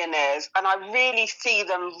new millionaires, and I really see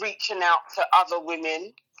them reaching out to other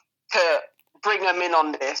women to bring them in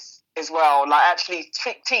on this as well, like actually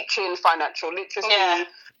teaching financial literacy,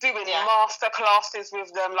 doing master classes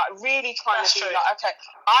with them, like really trying to be like, okay,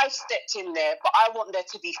 I've stepped in there, but I want there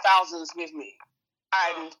to be thousands with me.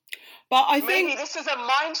 And but I maybe think this is a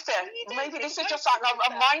mindset. Maybe this is just like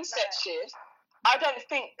a mindset shift. I don't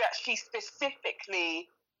think that she specifically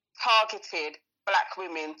targeted Black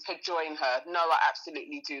women to join her. No, I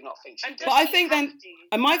absolutely do not think she did. But I think then,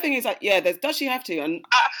 and my thing is like, does she have to? And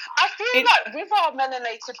I feel like with our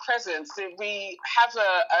melanated presence, we have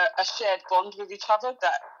a shared bond with each other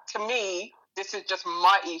that, to me, this is just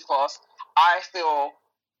my ethos. I feel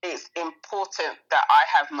it's important that I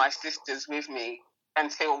have my sisters with me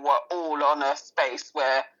until we're all on a space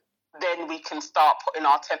where then we can start putting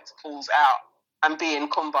our tentacles out and being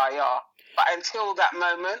kumbaya. But until that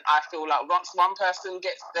moment, I feel like once one person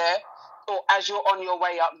gets there, or as you're on your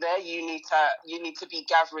way up there, you need to be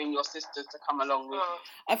gathering your sisters to come along with you.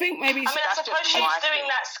 I think maybe. I suppose she's doing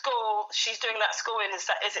that school. She's doing that school in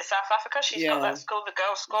is it South Africa? She's got that school, the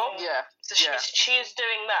girls' school. Yeah. So she is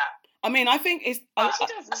doing that. I mean, I think it's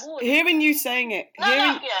hearing you saying it.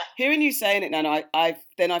 Hearing you saying it, Nana, I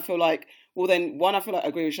feel like. Well, then, one, I feel like I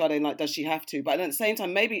agree with Sade, like, does she have to? But at the same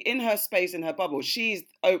time, maybe in her space, in her bubble, she's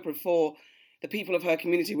Oprah for the people of her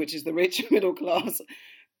community, which is the rich middle class,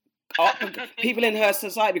 people in her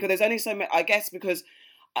society, because there's only so many, I guess, because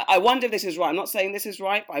I wonder if this is right. I'm not saying this is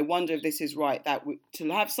right, but I wonder if this is right, that to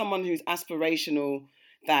have someone who's aspirational,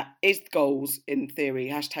 that is goals, in theory,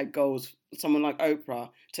 #goals, someone like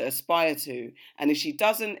Oprah, to aspire to, and if she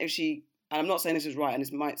doesn't, and I'm not saying this is right, and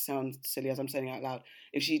this might sound silly as I'm saying it out loud,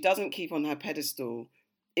 if she doesn't keep on her pedestal,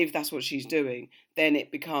 if that's what she's doing, then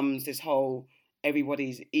it becomes this whole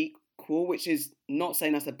everybody's equal, which is not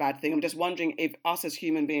saying that's a bad thing. I'm just wondering if us as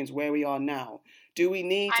human beings, where we are now, do we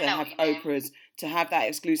need to have Oprahs to have that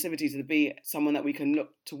exclusivity to be someone that we can look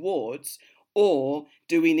towards, or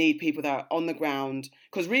do we need people that are on the ground?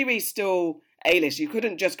 Because Riri's still A-list. You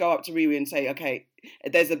couldn't just go up to Riri and say, okay,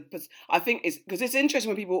 I think it's, because it's interesting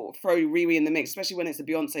when people throw Riri in the mix, especially when it's a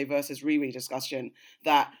Beyonce versus Riri discussion,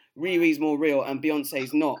 that Riri's more real and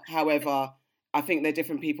Beyonce's not. However, I think they're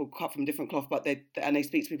different people cut from different cloth, but they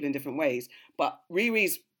speak to people in different ways. But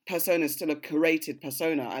Riri's persona is still a curated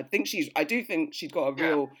persona. I do think she's got a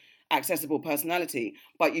real accessible personality,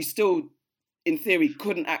 but you still, in theory,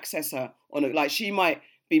 couldn't access her on it. Like, she might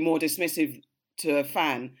be more dismissive to a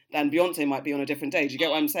fan than Beyonce might be on a different day. Do you get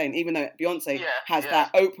what I'm saying? Even though Beyonce has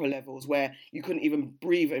that Oprah levels where you couldn't even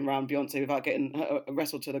breathe around Beyonce without getting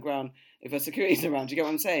wrestled to the ground if her security's around. Do you get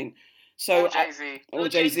what I'm saying? So, or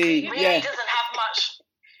Jay-Z. Really doesn't have much.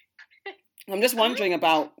 I'm just wondering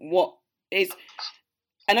about what is...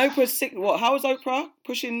 And Oprah's sick. How is Oprah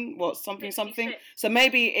pushing something? So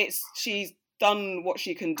maybe she's done what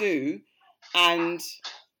she can do and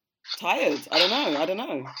tired. I don't know.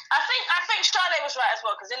 I think Sade was right as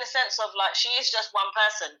well, because in the sense of like, she is just one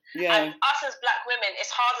person. Yeah. And us as Black women, it's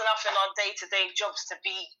hard enough in our day-to-day jobs to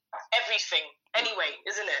be everything anyway,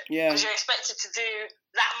 isn't it? Yeah. Because you're expected to do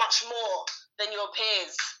that much more than your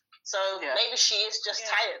peers. So maybe she is just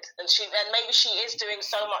tired, and maybe she is doing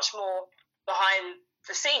so much more behind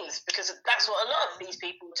the scenes, because that's what a lot of these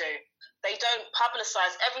people do. They don't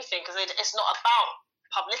publicize everything because it's not about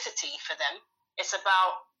publicity for them. It's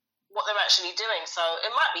about what they're actually doing. So it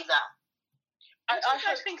might be that. I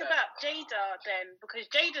just think about Jada then, because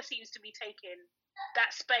Jada seems to be taking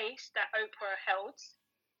that space that Oprah held.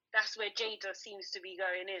 That's where Jada seems to be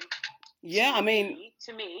going in. Yeah, I mean,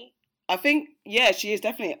 to me, I think she is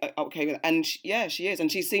definitely okay with it, and she is,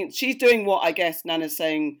 and she's doing what I guess Nana's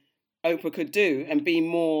saying Oprah could do, and be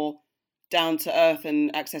more down to earth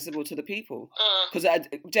and accessible to the people. Because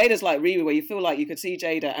Jada's like Riri, where you feel like you could see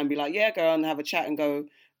Jada and be like, yeah, go and have a chat and go,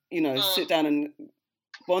 sit down and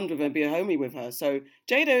bond with her and be a homie with her. So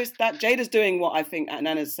Jada's doing what I think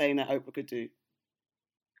Nana's saying that Oprah could do.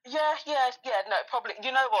 Yeah, no, probably.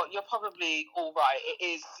 You know what? You're probably all right. It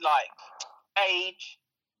is like age,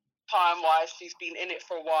 time-wise, she's been in it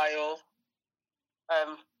for a while.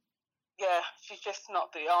 She's just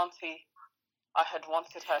not the auntie I had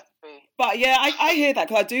wanted her to be. But yeah, I hear that,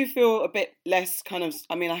 because I do feel a bit less kind of,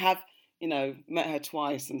 I mean, I have, met her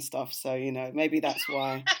twice and stuff, so, maybe that's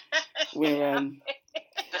why we're...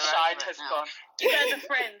 the shy has No. gone. You guys are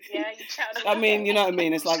friends, yeah? You chat on the I mean, you know what I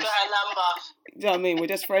mean? It's like, Got her number. you know what I mean? We're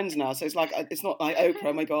just friends now. So it's like, it's not like Oprah,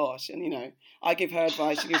 oh my gosh. And, you know, I give her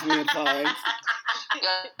advice, she gives me advice.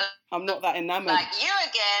 I'm not that enamoured. Like you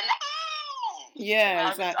again. Yeah,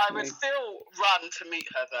 I exactly. would still run to meet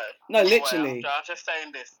her though. No, literally. Well, I'm just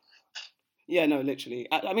saying this. Yeah, no, literally.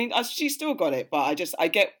 I mean, she's still got it, but I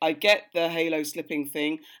get the halo slipping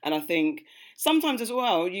thing, and I think sometimes as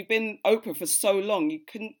well, you've been Oprah for so long,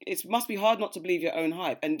 it must be hard not to believe your own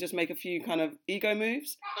hype and just make a few kind of ego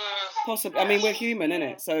moves. Possibly, I mean, we're human,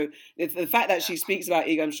 innit? So it's the fact that she speaks about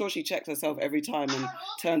ego, I'm sure she checks herself every time and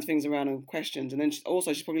turns things around and questions, and then she's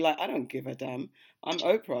probably like, I don't give a damn, I'm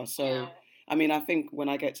Oprah. So I mean, I think when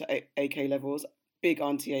I get to AK levels, big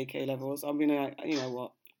auntie AK levels, I'm gonna, you know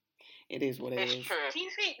what. It is what it is. It's true. Do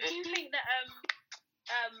you think that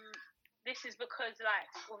this is because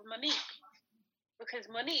like with Monique?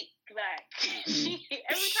 Because Monique, like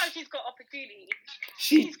every time she's got opportunity,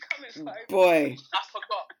 she's coming for Oprah. Boy. I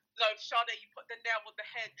forgot. No, Sade, you put the nail on the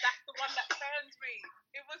head. That's the one that turns me.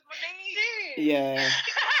 It was Monique. Yeah.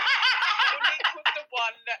 Monique was the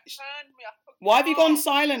one that turned me. I forgot. Why have you gone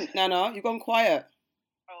silent, Nana? You've gone quiet.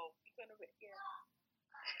 Oh, you've gone a bit, yeah.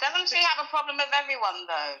 Doesn't she have a problem with everyone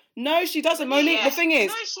though? No, she doesn't. Monique, the thing is,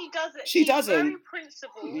 No, she doesn't. She She's doesn't. very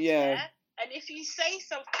principled. Yeah. And if you say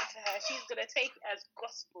something to her, she's gonna take it as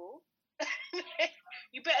gospel.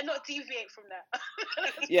 You better not deviate from that.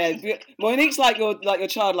 yeah, Monique's like your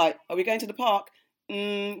child. Like, are we going to the park?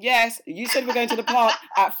 Yes. You said we're going to the park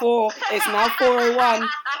at 4. It's now 4:01.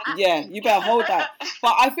 Yeah, you better hold that.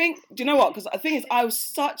 But I think, do you know what? Because the thing is, I was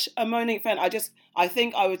such a Monique fan. I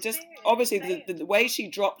think I was just obviously the way she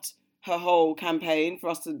dropped her whole campaign for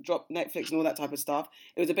us to drop Netflix and all that type of stuff.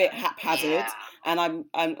 It was a bit haphazard, and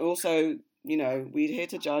I'm also, you know, we're here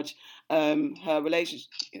to judge her relationship,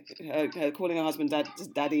 her calling her husband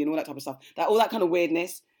daddy and all that type of stuff. All that kind of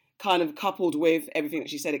weirdness, kind of coupled with everything that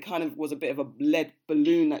she said, it kind of was a bit of a lead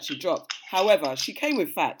balloon that she dropped. However, she came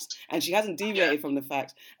with facts, and she hasn't deviated from the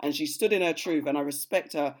facts, and she stood in her truth, and I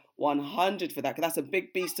respect her 100 for that, because that's a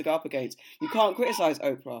big beast to go up against. You can't criticise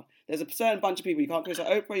Oprah. There's a certain bunch of people. You can't criticise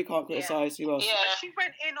Oprah, you can't criticise who else? Yeah. She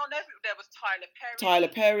went in on everything. There was Tyler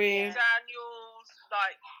Perry. Daniels,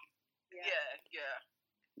 like, yeah.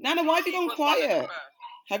 Nana, why have you She gone was one of the quiet? first.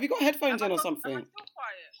 Have you got headphones Am I in or still- something? Am I still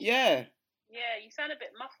quiet? Yeah. Yeah, you sound a bit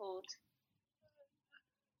muffled.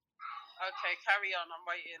 Okay, carry on. I'm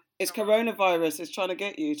waiting. It's coronavirus. It's trying to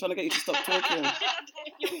get you to stop talking.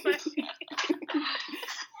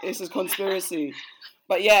 It's a conspiracy.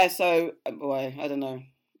 But yeah, so, boy, I don't know.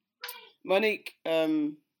 Monique,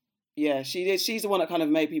 yeah, she's the one that kind of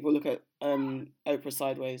made people look at Oprah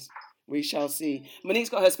sideways. We shall see. Monique's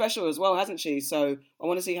got her special as well, hasn't she? So I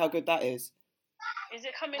want to see how good that is. Is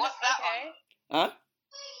it coming What's up? that Okay. Huh?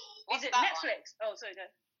 What's Is it that Netflix? Oh, sorry,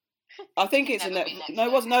 no. I think it's Never a been no.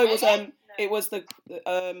 It was Netflix. it was the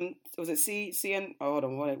was it CN? Oh, hold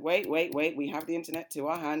on, wait. We have the internet to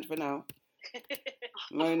our hand for now.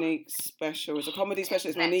 Monique special. It's a comedy special.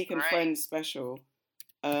 It's Monique and Great. Friends special.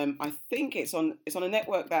 I think it's on a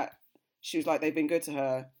network that she was like they've been good to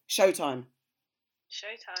her. Showtime.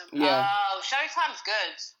 Showtime. Yeah. Oh, Showtime's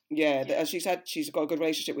good. Yeah, she's got a good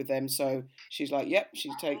relationship with them, so she's like, yep, she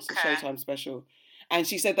takes a Okay. Showtime special. And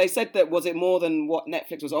they said that was it more than what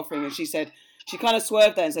Netflix was offering, and she said she kind of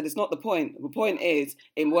swerved there and said it's not the point. The point is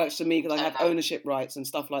it works for me because I have ownership rights and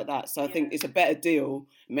stuff like that. So I think it's a better deal,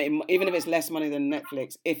 even if it's less money than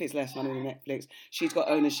Netflix. If it's less money than Netflix, she's got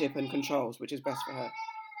ownership and controls, which is best for her.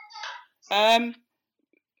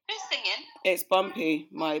 Who's singing? It's Bumpy,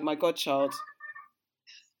 my godchild.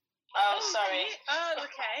 Oh, sorry. Oh,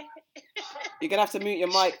 okay. You're gonna have to mute your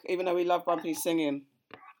mic, even though we love Bumpy singing.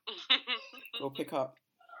 We'll pick up.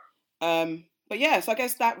 But yeah, so I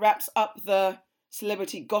guess that wraps up the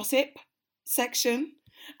celebrity gossip section,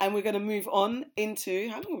 and we're going to move on into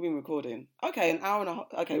how long have we been recording? Okay, an hour and a half.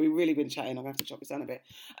 Okay, we've really been chatting. I'm going to have to chop this down a bit.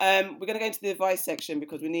 We're going to go into the advice section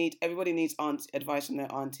because everybody needs advice from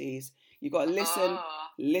their aunties. You've got to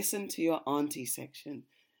listen to your auntie section.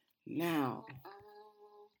 Now,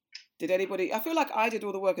 did anybody? I feel like I did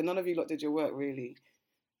all the work and none of you lot did your work really.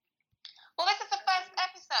 Well, this is the first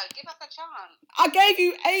episode. Give us a chance. I gave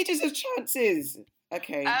you ages of chances.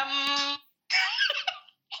 Okay.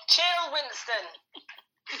 Chill, Winston.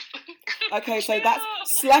 Okay, so that's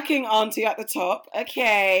slacking auntie at the top.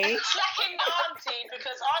 Okay. Slacking Auntie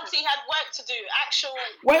because Auntie had work to do. Actual.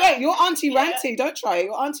 Wait, your auntie Ranty. Don't try it.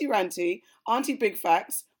 Your auntie Ranty, auntie Big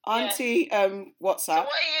Facts, auntie WhatsApp, So what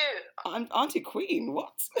are you? auntie Queen.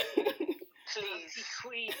 What? Please.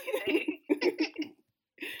 Queen.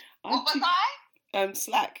 What was I?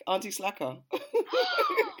 Slack, auntie Slacker.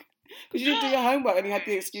 Because you didn't do your homework and you had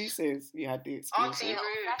the excuses. You had the excuses. Auntie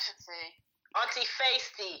rude. Auntie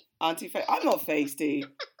feisty. Auntie Faye. I'm not feisty.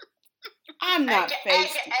 I'm not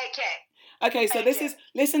feisty. Okay, so this is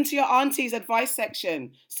listen to your auntie's advice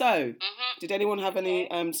section. So, did anyone have any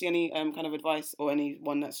see any kind of advice or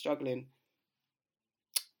anyone that's struggling?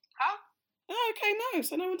 Huh? Oh, okay, no.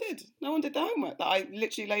 So no one did. No one did the homework that I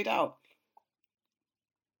literally laid out.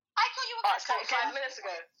 I thought you were going to talk 5 minutes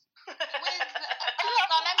ago. with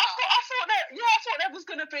I thought there was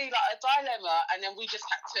going to be like a dilemma, and then we just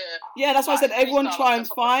had to. Yeah, that's why I said everyone freestyle try and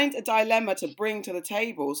stuff. find a dilemma to bring to the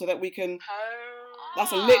table so that we can. Oh.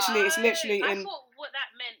 That's it's literally I in. thought what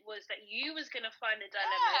that meant was that you was gonna find the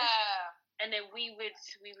dilemma, and then we would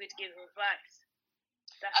give advice.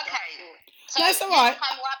 That's what I Okay. thought. So That's all right. next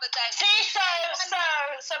time we'll have a day. See,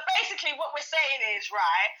 so basically what we're saying is,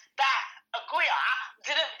 right, that Aguya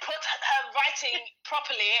didn't put her writing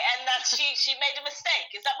properly and that she made a mistake.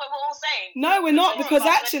 Is that what we're all saying? No, we're not, because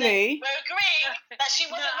We're actually, we're agreeing that she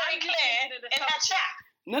wasn't very clear in that chat.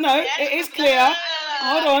 no, Yeah? it is clear.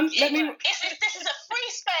 Hold on, let me. This is a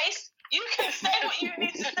free space. You can say what you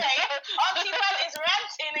need to say. Auntie Val is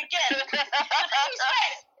ranting again. It's a free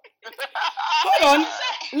space. Hold on.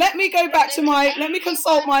 Let me go back to let me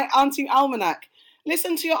consult my auntie almanac.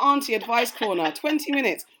 Listen to your auntie advice corner. 20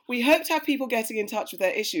 minutes. We hope to have people getting in touch with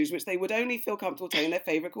their issues, which they would only feel comfortable telling their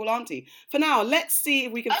favourite cool auntie. For now, let's see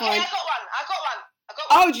if we can Okay, find. I got one.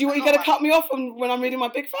 Oh, you're going to cut me off when I'm reading my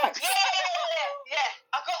big facts? Yeah.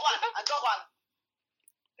 I got one.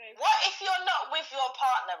 What if you're not with your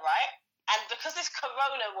partner, right? And because it's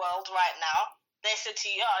Corona world right now, they said to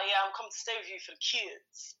you, "Oh yeah, I'm coming to stay with you for the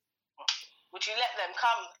kids." Would you let them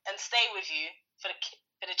come and stay with you for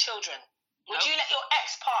the children? Would you let your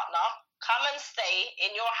ex-partner come and stay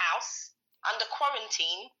in your house under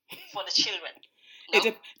quarantine for the children?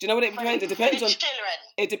 Do you know what it depends? For the children.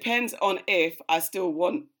 It depends on if I still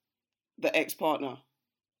want the ex-partner.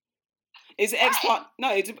 Is the ex-partner?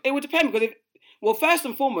 No, it would depend because first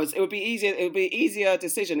and foremost, it would be easier. It would be an easier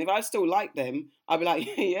decision if I still like them. I'd be like,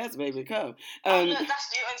 yes, baby, come. Look, that's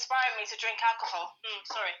you inspiring me to drink alcohol.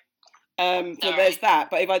 Sorry. So there's that.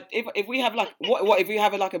 But if we have like what if we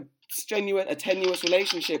have like a tenuous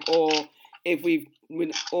relationship, or if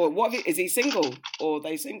is he single or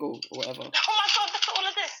they single or whatever? Oh my god, look at all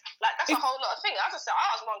of this. Like that's a whole lot of things. I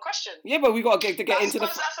asked one question. Yeah, but we got to get into the.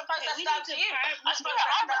 I suppose that's down to you. I suppose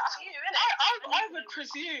that's down to you, isn't it? I would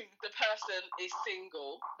presume the person is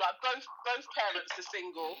single. Like both parents are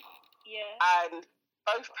single. Yeah. And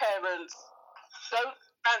both parents don't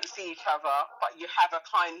fancy each other, but you have a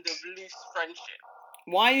kind of loose friendship.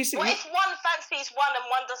 Why are you What if one fancies one and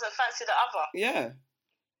one doesn't fancy the other? Yeah.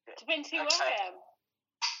 Depends who I am.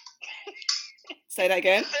 Say that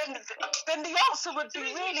again. Then the answer would be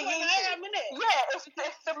really easy. Yeah,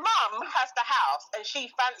 if the mum has the house and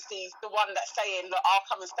she fancies the one that's saying, "Look, I'll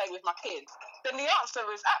come and stay with my kids," then the answer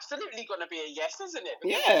is absolutely going to be a yes, isn't it?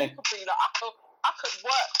 Because Yeah. you could be like, I could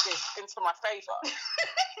work this into my favour.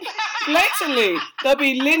 Blatantly, there'll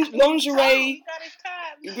be lingerie.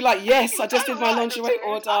 You'll be like, yes, I just did my lingerie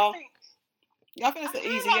order. I think it's the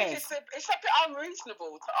easy yes. It's a bit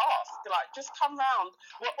unreasonable to ask. Like, just come round.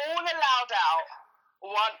 We're all allowed out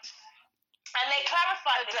once. And they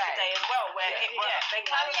clarified this today as well. They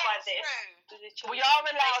clarified this. We are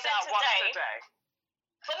allowed out once a today. day.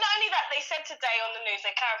 But not only that, they said today on the news,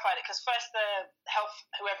 they clarified it, because first the health,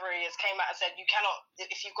 whoever he is, came out and said, you cannot,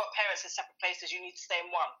 if you've got parents in separate places, you need to stay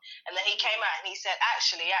in one. And then he came out and he said,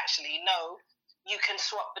 actually, no, you can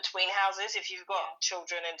swap between houses if you've got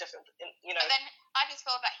children in different, But then I just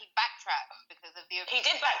feel that he backtracked because of the... He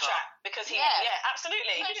did backtrack, because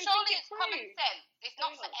absolutely. So surely it's common sense. It's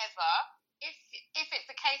not forever. If it's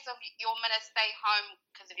a case of you're going to stay home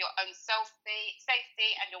because of your own safety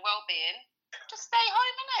and your well-being, just stay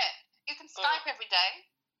home, innit? You can Skype every day.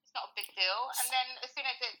 It's not a big deal. And then as soon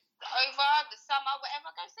as it's over, the summer,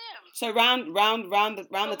 whatever, go see them. So round the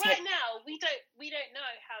right now, we don't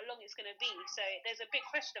know how long it's going to be. So there's a big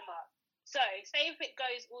question mark. So say if it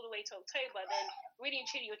goes all the way to October, then really and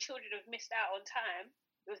truly your children have missed out on time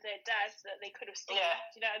with their dads that they could have seen. Yeah.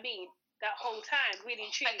 Do you know what I mean? That whole time, really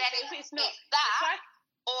and truly. But then so if it's not it's that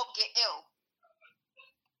or get ill.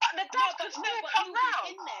 But the dad could still come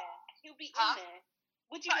round. He'll be in there.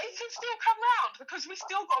 Would you? But he can still come round because we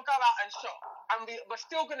still got to go out and shop, and we're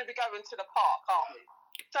still going to be going to the park, aren't we?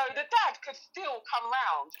 So the dad could still come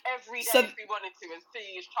round every day if he wanted to and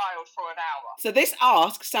see his child for an hour. So this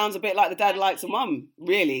ask sounds a bit like the dad likes a mum,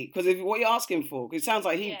 really, because what you're asking for. Because it sounds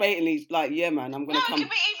like he's blatantly like, yeah, man, I'm going to come. No, it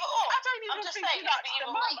could be either or. I don't even think he likes the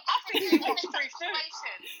mum. I think he wants free food.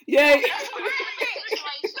 Yeah. That's free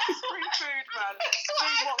food, man.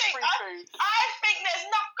 Food wants free food.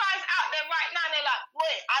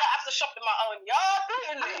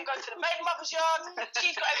 go to the baby mother's yard.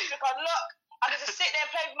 She's got everything on lock. I can just sit there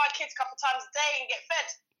and play with my kids a couple of times a day and get fed.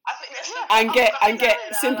 I think that's and get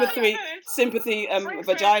sympathy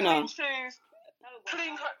vagina.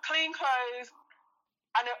 Clean clothes,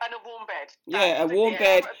 and a warm bed. Yeah, a warm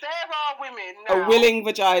bed. There are women now a willing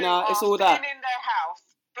vagina. It's all that. in their house,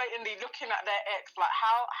 blatantly looking at their ex, like,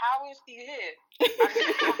 how is he here?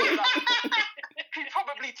 And he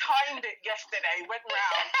probably timed it yesterday, went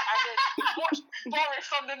round, and then watched Boris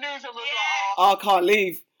on the news and was like, I can't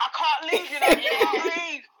leave. I can't leave, you know, I can't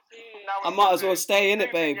leave. I might as well stay in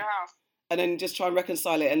it, babe. And then just try and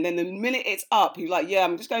reconcile it. And then the minute it's up, you're like, yeah,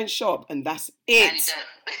 I'm just going shop. And that's it.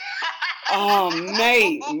 Oh,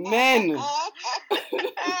 mate, men.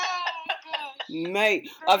 Mate,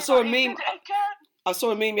 I saw a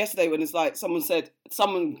meme yesterday when it's like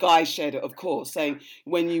some guy shared it, of course, saying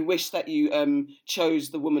when you wish that you chose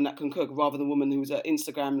the woman that can cook rather than the woman who's an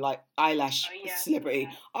Instagram like eyelash celebrity.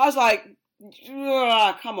 I was like,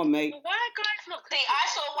 come on, mate. Why are guys not cooking? See, I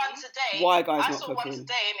saw one today. Why are guys not I saw one cooking?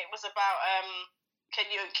 today, and it was about can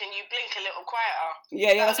you blink a little quieter?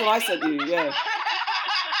 Yeah, that's what I sent you. Yeah.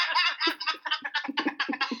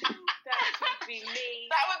 That would be me.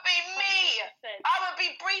 That would be me. 100%. I would be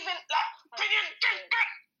breathing like.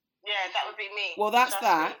 Yeah, that would be me. Well, that's Trust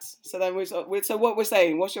that. me. So then so what we're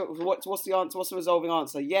saying? What's the answer? What's the resolving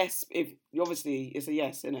answer? Yes, if obviously it's a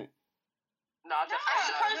yes, isn't it? No, I just I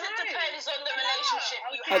suppose it depends on the relationship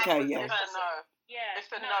you have Okay, with yeah. the person. Yeah. It's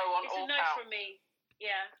a no on it's all a no counts. from me.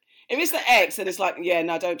 Yeah. If it's the ex, then it's like, yeah,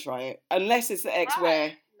 no, don't try it. Unless it's the ex where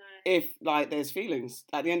No. if like there's feelings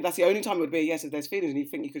at the end, that's the only time it would be a yes if there's feelings and you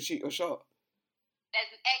think you could shoot your shot. They're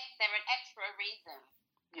an ex for a reason.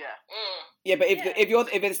 Yeah. Yeah, but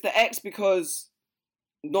if it's the ex because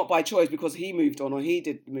not by choice because he moved on or he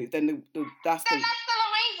did move, then that's Then the. that's still a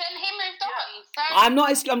reason. He moved on.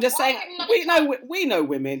 So I'm just saying Why we know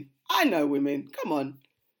women. I know women. Come on,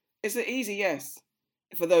 it's an easy yes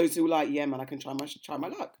for those who like. Yeah, man, I can try my luck.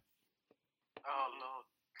 Oh Lord.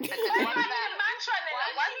 Why are you man trying to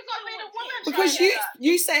that? Why have you got to be the woman Because trying that?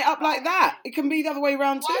 you set it up like that. It can be the other way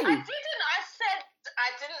around Well, too. I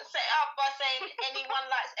didn't set it up by saying anyone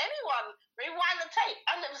likes anyone. Rewind the tape.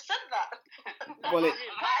 I never said that. Well, it-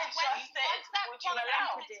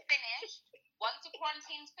 once the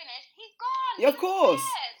quarantine's finished, he's gone. Yeah, of course.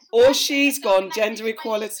 Yes. Or she's gone. Gender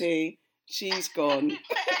equality. She's gone. Yay.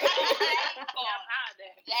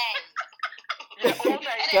 Yeah, all day.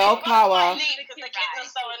 Girl power. Because the kids are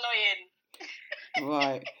so annoying.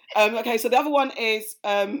 Right. Okay. So the other one is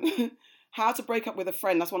how to break up with a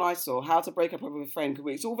friend. That's one I saw. How to break up with a friend.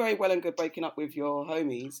 It's all very well and good breaking up with your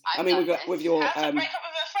homies. I've done with your How to break up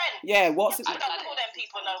with a friend? yeah. What's it? I don't call them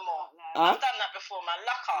people no more. Huh? I've done that before, man.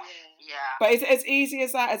 Luck off. Yeah. But is it as easy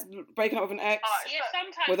as that as breaking up with an ex Yeah,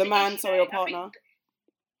 sometimes with a it man, is, sorry, or I think- partner?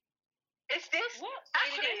 Is this What?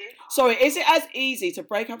 actually? Sorry, is it as easy to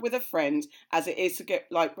break up with a friend as it is to get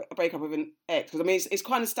like break up with an ex? Because I mean, it's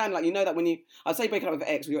kind of standard. Like you know that when I'd say breaking up with an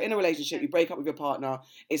ex, when you're in a relationship, you break up with your partner.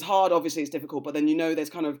 It's hard, obviously, it's difficult, but then you know there's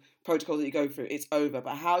kind of protocols that you go through. It's over.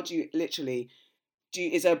 But how do you literally?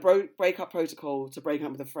 Is there a breakup protocol to breaking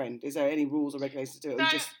up with a friend? Is there any rules or regulations to do it? So Or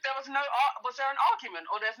just there was was there an argument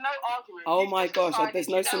or there's no argument? Oh You've my just gosh, decided there's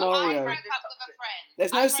you no don't scenario. I like broke up with a friend.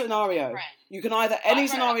 there's I no broke up with a scenario. friend. You can either I any broke up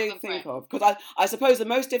scenario you with can a think friend. of. Because I suppose the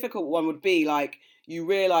most difficult one would be like you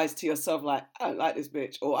realise to yourself like I don't like this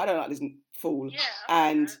bitch or I don't like this fool, Yeah.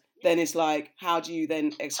 and then it's like how do you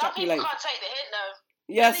then Some people extrapolate? can't take the hit though.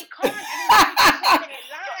 Yes. They can't.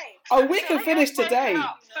 Oh, we can finish today.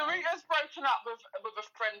 Sarita's broken up with a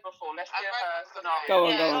friend before. Let's I hear broke her up with a scenario. Go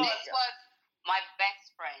on, friend. go on. This was my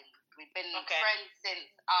best friend. We've been Okay. friends since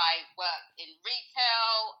I worked in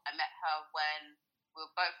retail. I met her when we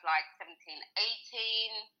were both like 17,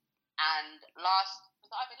 18. And last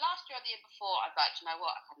year or the year before, I was like, you know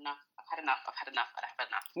what? I've had enough.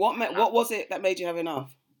 What was it that made you have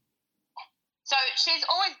enough? So she's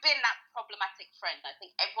always been that problematic friend. I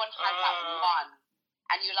think everyone has that one.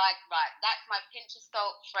 And you're like, right, that's my pinch of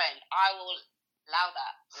salt friend. I will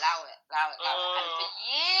allow it. And for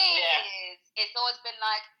years, it's always been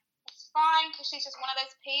like, it's fine because she's just one of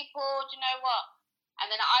those people. Do you know what?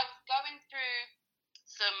 And then I was going through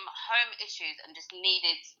some home issues and just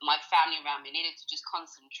needed my family around me, needed to just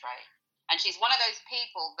concentrate. And she's one of those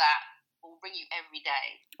people that will ring you every day.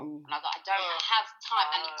 Oh. And I was like, I don't have time.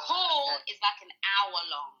 And the call is like an hour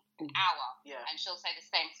long. Yeah. And she'll say the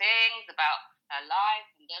same things about her life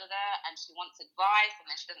and and she wants advice and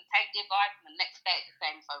then she doesn't take the advice and the next day it's the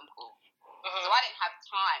same phone call. So I didn't have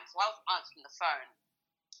time, so I was answering the phone.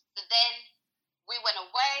 So then we went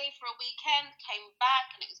away for a weekend, came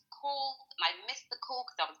back and it was cool and I missed the call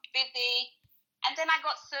because I was busy And then I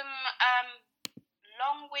got some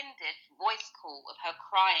long-winded voice call of her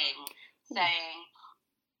crying, saying,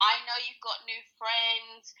 I know you've got new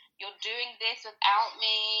friends, you're doing this without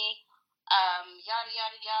me, yada,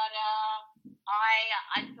 yada, yada.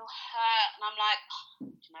 I feel hurt. And I'm like, do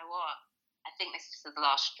you know what? I think this is the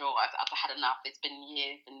last straw. I've had enough. It's been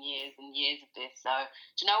years and years and years of this. So,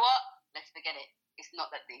 do you know what? Let's forget it. It's not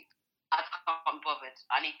that deep. I can't be bothered.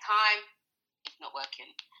 I need time. It's not working.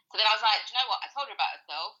 So then I was like, do you know what? I told her about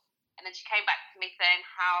herself. And then she came back to me saying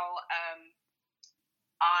how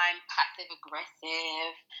I'm passive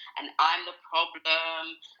aggressive and I'm the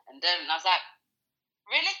problem. And then I was like,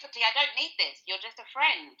 realistically, I don't need this. You're just a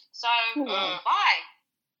friend. So bye.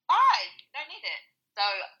 Don't need it. So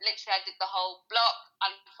literally, I did the whole block,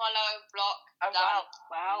 unfollow, block, done.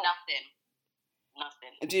 Wow. Nothing.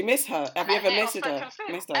 Do you miss her? Have you ever missed her?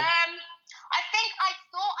 I think I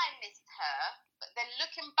thought I missed her, but then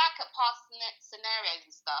looking back at past scenarios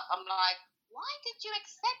and stuff, I'm like, why did you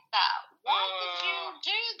accept that? Why did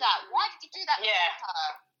you do that? Why did you do that with her?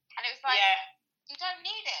 And it was like, you don't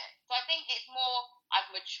need it. So I think it's more, I've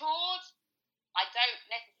matured. I don't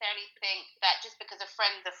necessarily think that just because a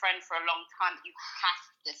friend's a friend for a long time, you have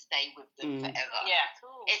to stay with them forever. Yeah.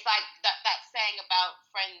 It's like that saying about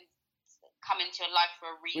friends come into your life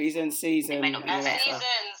for a reason. Season. It may not be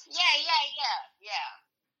Seasons. Yeah.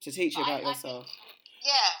 To teach you about yourself.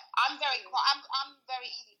 I'm very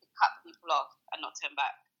easy to cut people off and not turn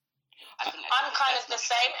back. I'm kind of the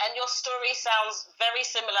same, and your story sounds very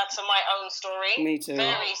similar to my own story. Me too.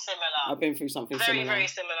 Very similar. I've been through something very, similar. very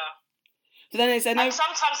similar. But then is there no... And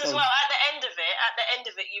sometimes as well, at the end of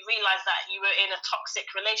it, you realise that you were in a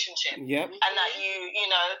toxic relationship. Yep. And that you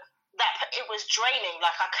know, that it was draining.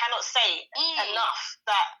 Like, I cannot say enough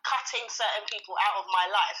that cutting certain people out of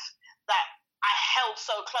my life that I held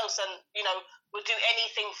so close and, you know, would do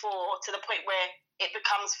anything for, to the point where it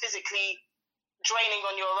becomes physically draining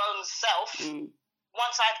on your own self.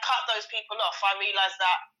 Once I'd cut those people off, I realised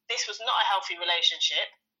that this was not a healthy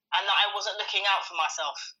relationship and that I wasn't looking out for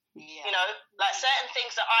myself. Yeah. You know, like certain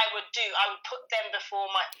things that I would do, I would put them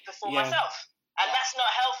before myself, and that's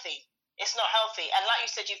not healthy. It's not healthy. And like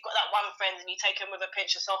you said, you've got that one friend, and you take them with a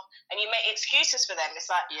pinch of salt, and you make excuses for them.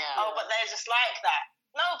 It's like, oh, but they're just like that.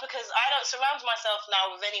 No, because I don't surround myself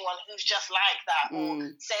now with anyone who's just like that,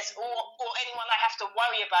 or says, or anyone I have to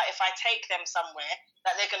worry about if I take them somewhere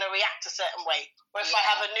that they're going to react a certain way. Or if I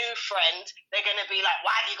have a new friend, they're going to be like,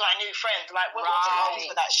 why have you got a new friend? Like, what's wrong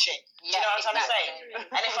for that shit? Do you know what I'm trying to say?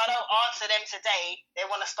 And if I don't answer them today, they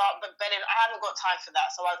want to start betting. I haven't got time for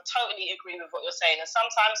that. So I totally agree with what you're saying. And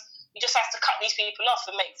sometimes you just have to cut these people off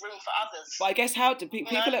and make room for others. But I guess how do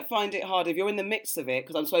people that find it hard, if you're in the midst of it,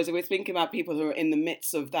 because I'm supposed we're thinking about people who are in the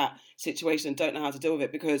midst of that situation and don't know how to deal with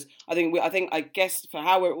it, because I guess for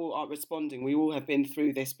how we're all responding, we all have been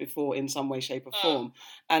through this before in some way, shape or form.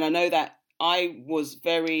 And I know that I was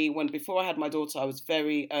before I had my daughter, I was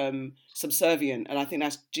very subservient, and I think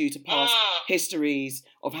that's due to past histories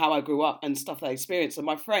of how I grew up and stuff that I experienced. And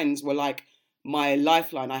my friends were like my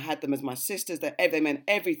lifeline. I had them as my sisters. They meant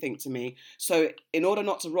everything to me. So in order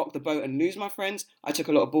not to rock the boat and lose my friends, I took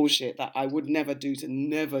a lot of bullshit that I would never do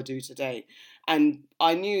today. And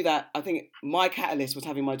I knew that, I think my catalyst was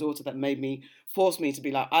having my daughter that forced me to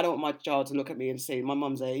be like, I don't want my child to look at me and say, my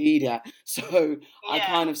mum's an idiot. So I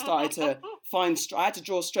kind of started to I had to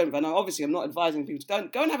draw strength. And obviously I'm not advising people to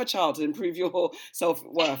go and have a child to improve your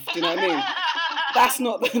self-worth. Do you know what I mean?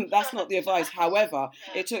 That's not the advice. However,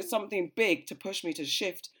 it took something big to push me to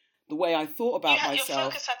shift the way I thought about myself. Your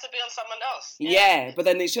focus had to be on someone else. Yeah, but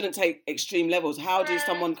then it shouldn't take extreme levels. How do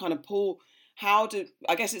someone kind of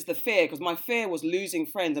I guess it's the fear, because my fear was losing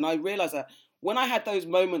friends. And I realised that when I had those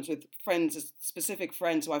moments with friends, specific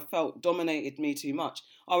friends who I felt dominated me too much,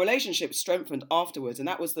 our relationship strengthened afterwards. And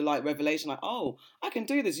that was the revelation, like, oh, I can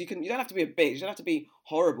do this. You don't have to be a bitch. You don't have to be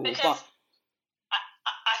horrible. Because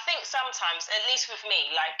I think sometimes, at least with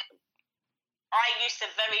me, like, I used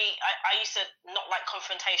to not like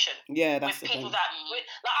confrontation. Yeah, that's with the people thing.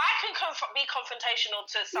 I can be confrontational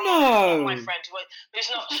to someone, my friend, who's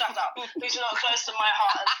not shut up, who's not close to my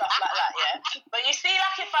heart and stuff like that. Yeah, but you see,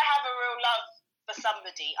 like, if I have a real love for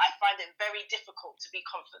somebody, I find it very difficult to be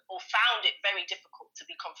found it very difficult to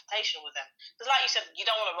be confrontational with them, because, like you said, you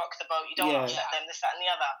don't want to rock the boat, you don't want to upset them, this, that, and the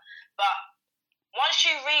other. But once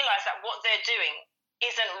you realise that what they're doing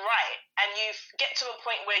isn't right, and you get to a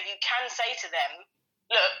point where you can say to them,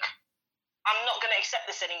 look, I'm not going to accept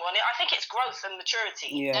this anymore. And I think it's growth and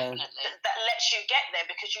maturity that lets you get there,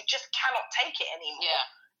 because you just cannot take it anymore.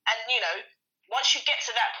 Yeah. And, you know, once you get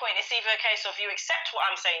to that point, it's either a case of you accept what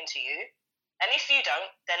I'm saying to you, and if you don't,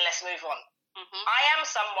 then let's move on. I am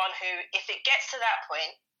someone who, if it gets to that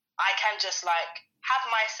point, I can just like have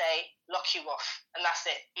my say, lock you off, and that's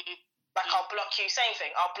it. Like I'll block you, same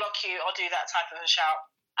thing. I'll block you. I'll do that type of a shout,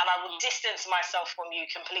 and I will distance myself from you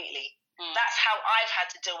completely. That's how I've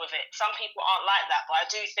had to deal with it. Some people aren't like that, but I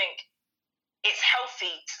do think it's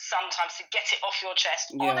healthy sometimes to get it off your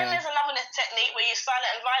chest. Or then there's another technique where you're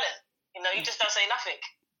silent and violent. You know, you just don't say nothing.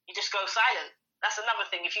 You just go silent. That's another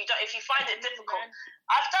thing. If you find it difficult,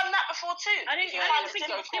 I've done that before too. I don't think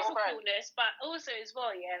it's difficultness, but also as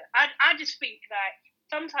well, I just think like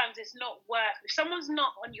sometimes it's not worth. If someone's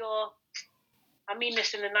not on your, I mean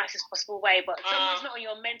this in the nicest possible way, but if someone's not on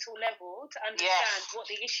your mental level to understand what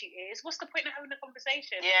the issue is, what's the point of having a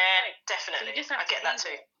conversation? Yeah, definitely. So you just have I get that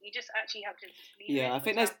too. You just actually have to leave it. I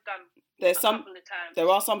think there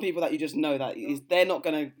are some people that you just know that they're not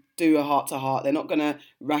going to do a heart to heart. They're not going to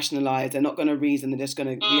rationalize. They're not going to reason. They're just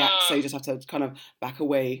going to react. So you just have to kind of back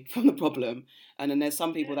away from the problem. And then there's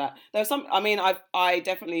some people I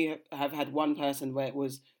definitely have had one person where it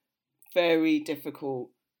was very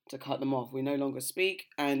difficult to cut them off. We no longer speak,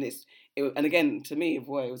 and and again, to me,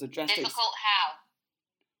 boy, it was a drastic. Difficult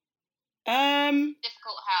how?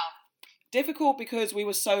 Difficult how? Difficult because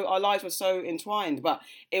our lives were so entwined, but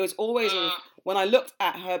it was always when I looked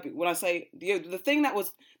at her. When I say the thing that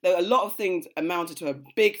was, there were a lot of things amounted to a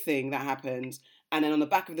big thing that happened, and then on the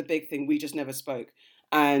back of the big thing, we just never spoke.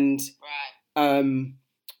 And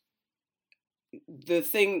the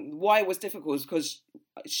thing why it was difficult is because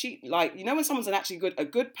she, like, you know, when someone's a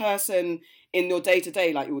good person in your day to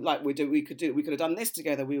day, we could have done this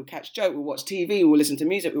together. We would catch joke, we would watch TV, we would listen to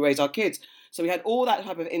music, we raise our kids. So we had all that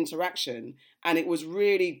type of interaction, and it was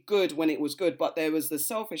really good when it was good. But there was the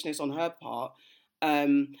selfishness on her part,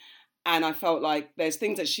 and I felt like there's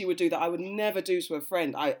things that she would do that I would never do to a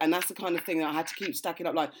friend. And that's the kind of thing that I had to keep stacking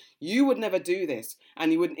up. Like, you would never do this,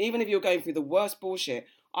 and you wouldn't, even if you're going through the worst bullshit.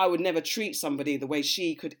 I would never treat somebody the way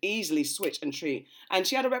she could easily switch and treat. And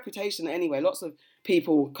she had a reputation anyway. Lots of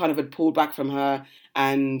people kind of had pulled back from her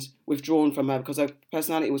and withdrawn from her because her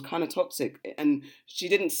personality was kind of toxic. And she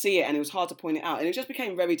didn't see it, and it was hard to point it out. And it just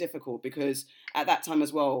became very difficult because at that time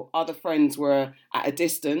as well, other friends were at a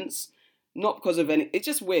distance. Not because of any... It's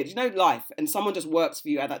just weird. You know, life. And someone just works for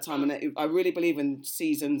you at that time. And I really believe in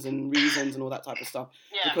seasons and reasons and all that type of stuff.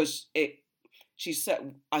 Yeah. Because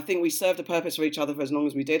I think we served a purpose for each other for as long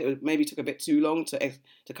as we did. It maybe took a bit too long to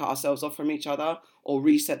cut ourselves off from each other or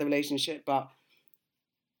reset the relationship. But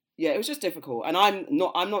yeah, it was just difficult. And I'm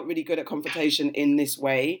not really good at confrontation in this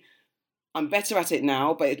way. I'm better at it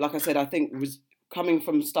now. But like I said, I think it was coming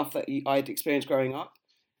from stuff that I'd experienced growing up.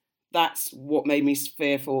 That's what made me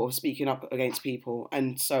fearful of speaking up against people.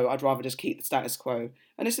 And so I'd rather just keep the status quo.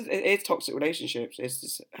 And it's toxic relationships. It's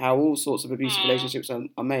just how all sorts of abusive relationships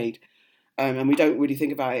are made. And we don't really think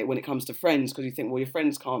about it when it comes to friends, because you think, well, your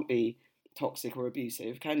friends can't be toxic or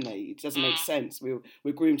abusive, can they? It doesn't make sense.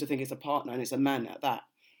 We're groomed to think it's a partner, and it's a man at that.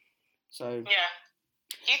 So yeah.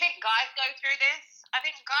 Do you think guys go through this? I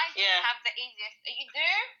think guys have the easiest. You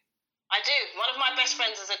do? I do. One of my best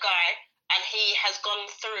friends is a guy, and he has gone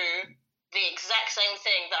through the exact same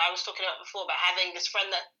thing that I was talking about before, about having this friend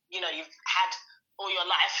that, you know, you've had all your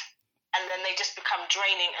life, and then they just become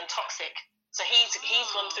draining and toxic. So he's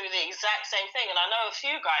gone through the exact same thing, and I know a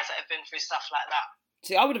few guys that have been through stuff like that.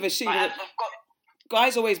 See, I would have assumed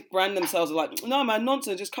guys always brand themselves like, no man,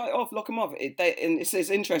 nonsense, just cut it off, lock them off. It's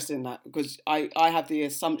interesting that, because I have the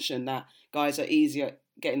assumption that guys are easier at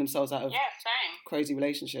getting themselves out of crazy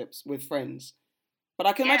relationships with friends. But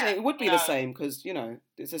I can imagine it would be the same, because, you know,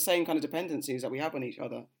 it's the same kind of dependencies that we have on each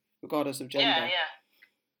other, regardless of gender. Yeah.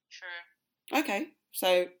 True. Okay,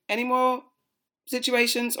 so any more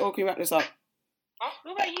situations, or can we wrap this up?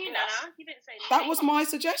 What about you, Nana? You didn't say anything. That was my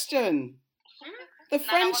suggestion. The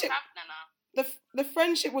friendship. The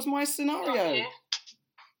friendship was my scenario.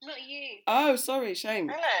 Not you. Oh, sorry,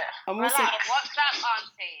 shame. I'm also... WhatsApp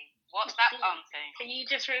auntie. WhatsApp auntie. Can you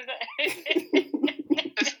just read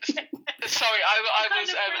Sorry, I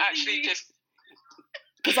was actually just...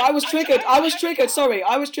 Because I was triggered. Sorry,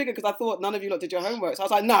 I was triggered because I thought none of you lot did your homework. So I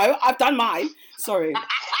was like, no, I've done mine. Sorry.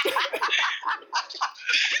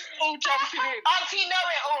 All jumping in. Auntie know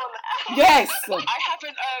it all. Yes. I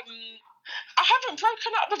haven't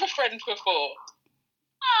broken up with a friend before.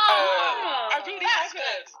 I really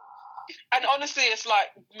haven't. And honestly, it's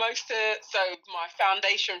like so my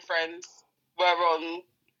foundation friends were on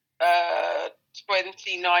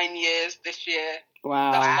 29 years this year.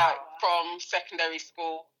 Wow. That's like from secondary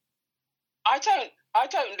school. I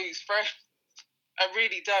don't lose friends. I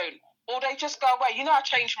really don't. Or they just go away. You know, I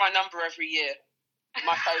change my number every year.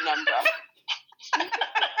 My phone number.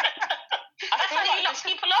 That's how you Cut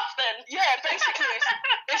people off then. Yeah, basically,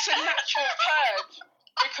 it's a natural purge.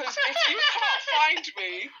 Because if you can't find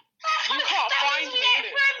me, you can't find me,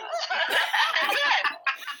 innit?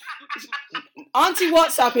 Auntie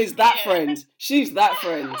WhatsApp is that friend. She's that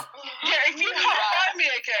friend. Yeah, if you can't find me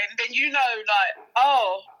again, then you know, like,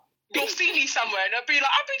 oh, you'll see me somewhere, and I'll be like,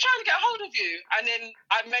 I've been trying to get hold of you, and then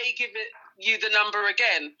I may give you the number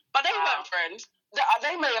again. But they weren't friends.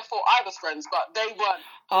 They may have thought I was friends, but they weren't.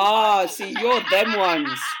 Ah, see, you're them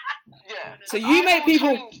ones. Yeah. So you make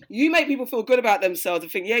people feel good about themselves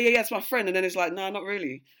and think, yeah, it's my friend, and then it's like, no, not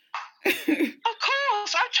really. Of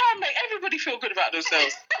course, I try and make everybody feel good about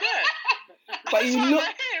themselves. Yeah. But you That's know,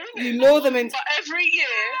 why we're here, you innit? lure them into. But every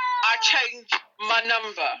year I change my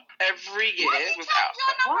number. Every year without.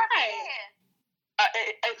 Why?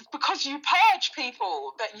 It's because you purge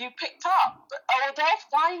people that you picked up, or they'll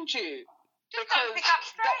find you. Just don't pick up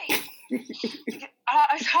straight.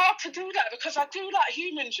 It's hard to do that because I do like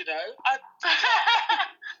humans, you know.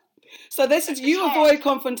 So this is you avoid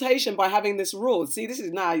confrontation by having this rule. See, this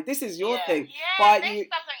is your thing. Yeah, this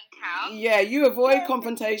doesn't count. Yeah, you avoid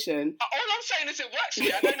confrontation. All I'm saying is it works for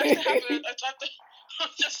me. I don't have to have I'm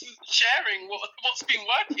just sharing what's been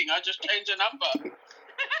working. I just change a number. People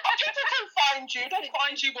can find you. They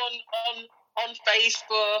find you on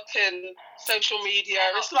Facebook and social media.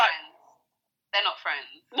 It's like they're not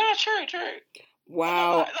friends. no, true.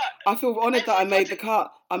 Wow, I feel honoured that I made the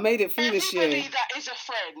cut. I made it through this year. Everybody that is a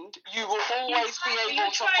friend, you will always be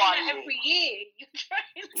able to trying find that me. every year. You're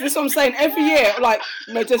trying. This is what I'm saying. Every year, like,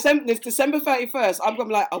 no, December 31st, I'm gonna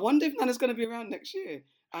be like, I wonder if Nana's gonna be around next year.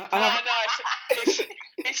 No, it's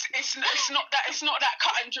not that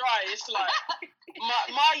cut and dry. It's like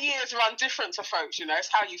my years run different to folks. You know, it's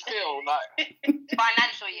how you feel. Like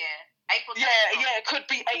Financial year. April. yeah. It could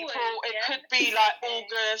be April. It could be like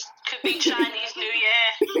August. Could be Chinese New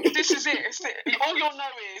Year. This is it. All you'll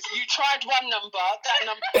know is you tried one number. That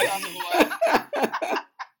number doesn't work.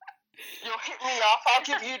 You'll hit me up. I'll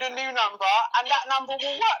give you the new number, and that number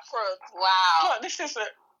will work for us. Wow. Look, this is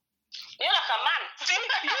it. You're like a man.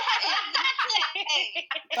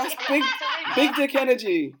 Exactly. That's big dick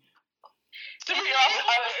energy. To be honest,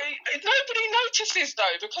 nobody notices though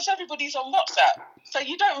because everybody's on WhatsApp, so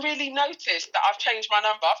you don't really notice that I've changed my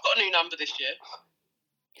number. I've got a new number this year.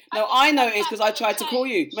 No, I noticed because I tried to call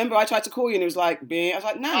you. Remember, I tried to call you and it was like, I was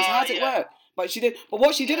like, Nance, how does it work? But she did. But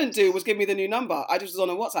what she didn't do was give me the new number. I just was on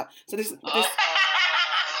a WhatsApp. So this. It's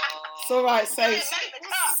all right. Say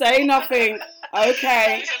nothing.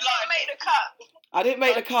 Okay. You did not make the cut. I didn't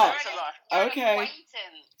make the cut. That's a lie. Okay.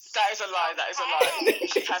 That is a lie.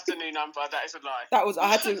 She has the new number. That is a lie. That was. I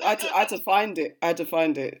had to find it.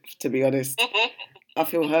 To be honest. I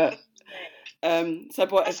feel hurt. So,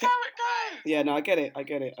 but That's how it goes. yeah, no, I get it. So are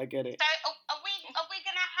we gonna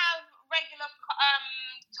have regular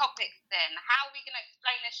topics then? How are we gonna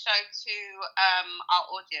explain this show to our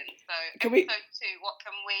audience? So Can we- episode 2, what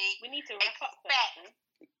can we We need to wrap up. expect?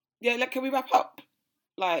 Yeah, like, can we wrap up?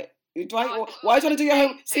 Like, why are you trying to do your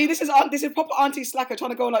homework? See, this is proper Auntie Slacker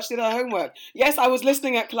trying to go like she did her homework. Yes, I was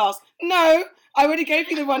listening at class. No, I already gave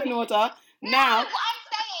you the running order. Now, No, what I'm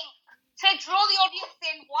saying, to draw the audience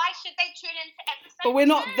in, why should they tune into episode but we're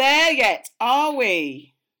not 2? there yet, are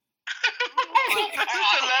we? This is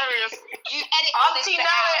hilarious. You edit all this Auntie bit know it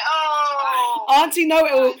out. all. Auntie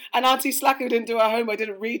Know-It-All and Auntie Slacker didn't do her homework,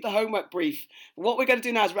 didn't read the homework brief. What we're going to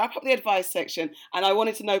do now is wrap up the advice section, and I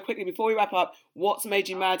wanted to know quickly, before we wrap up, what's made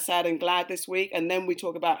you mad, sad and glad this week, and then we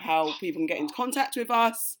talk about how people can get in contact with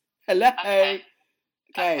us. Hello. Okay.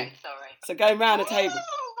 Okay. Sorry. So going round the table.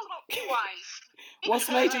 Why? What's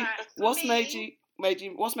made you What's mad,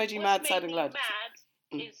 sad and glad? Mad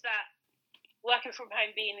is that working from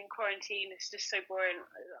home, being in quarantine, it's just so boring.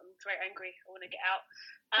 I'm very angry. I want to get out.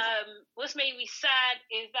 What's made me sad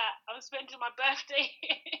is that I'm spending my birthday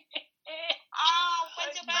Oh,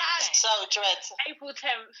 when's your birthday? So dread. April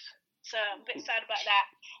 10th. So I'm a bit sad about that.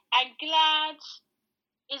 And glad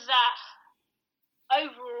is that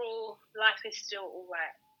overall life is still all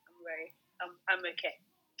right. I'm okay.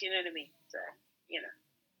 Do you know what I mean? So,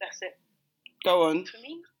 that's it Go on. for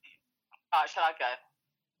me. Alright, shall I go?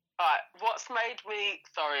 Alright, what's made me...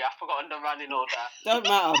 Sorry, I've forgotten the running order. Don't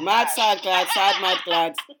matter. Mad, sad, glad. Sad, mad,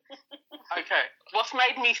 glad. Okay. What's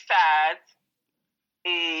made me sad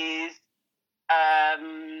is...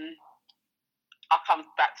 I'll come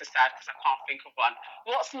back to sad because I can't think of one.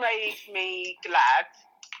 What's made me glad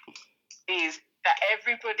is that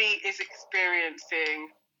everybody is experiencing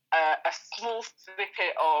a small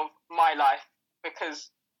snippet of my life,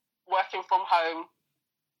 because working from home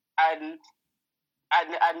and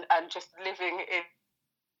just living in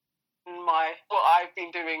my what I've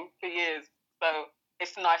been doing for years. So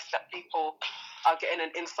it's nice that people are getting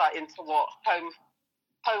an insight into what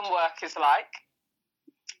homework is like.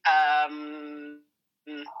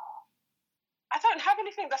 I don't have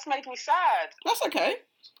anything that's made me sad. That's okay.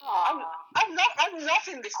 I'm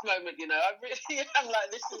loving this moment, you know. I really am like,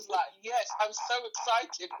 this is like, yes, I'm so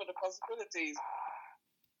excited for the possibilities.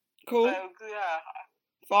 Cool. So, yeah.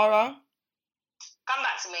 Farah? Come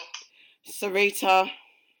back to me. Sarita?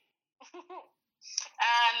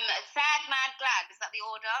 Sad, mad, glad. Is that the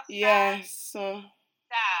order? Yes.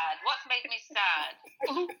 Sad. What's made me sad?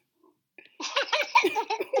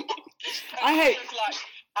 I hate... Like,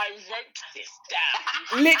 I wrote this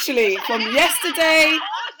down. Literally, from yesterday... I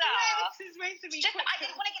didn't want to get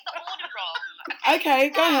the order wrong. Okay,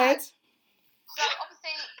 go ahead. So,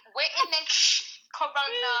 obviously, we're in this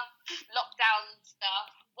corona lockdown stuff.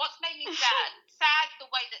 What's made me sad? Sad the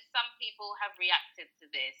way that some people have reacted to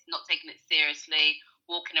this, not taking it seriously,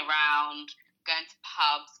 walking around, going to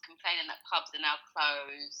pubs, complaining that pubs are now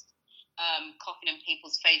closed, coughing in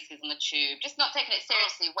people's faces on the tube, just not taking it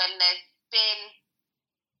seriously when there's been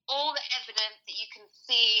all the evidence that you can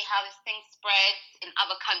see how this thing spreads in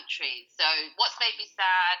other countries. So what's made me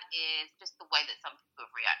sad is just the way that some people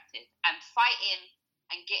have reacted and fighting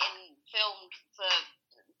and getting filmed for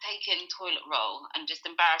taking toilet roll and just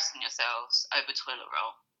embarrassing yourselves over toilet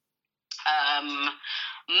roll.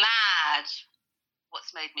 Mad.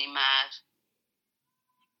 What's made me mad?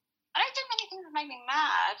 I don't think anything has made me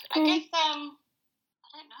mad. I guess, I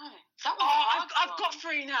don't know. That was I've got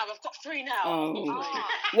three now. Oh.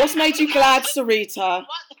 What's made you glad, Sarita?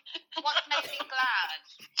 What's made me glad?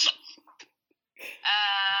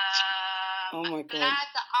 Oh my God.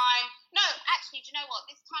 Glad that No, actually, do you know what?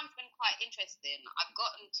 This time's been quite interesting. I've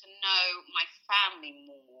gotten to know my family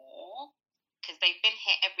more because they've been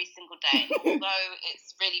here every single day. Although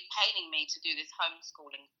it's really paining me to do this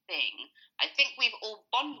homeschooling thing, I think we've all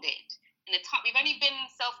bonded in the time. We've only been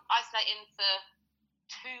self-isolating for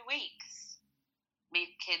 2 weeks.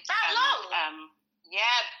 We've kids. That long?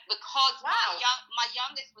 Yeah, because wow. my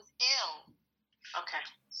youngest was ill. Okay.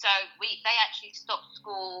 So they actually stopped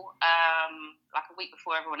school like a week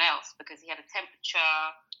before everyone else because he had a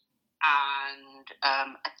temperature and a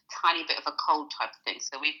tiny bit of a cold type of thing.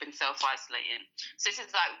 So we've been self-isolating. So this is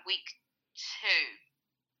like week 2.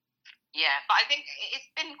 Yeah, but I think it's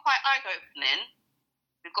been quite eye-opening.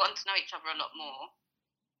 We've gotten to know each other a lot more.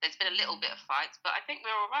 There's been a little bit of fights, but I think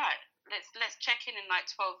we're all right. Let's check in like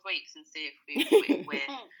 12 weeks and see if we're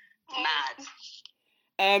mad.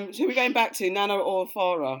 Who are we going back to, Nana or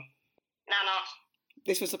Farah? Nana.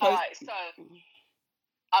 This was supposed... Alright, so...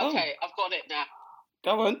 Okay, I've got it now.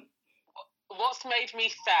 Go on. What's made me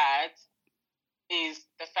sad is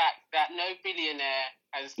the fact that no billionaire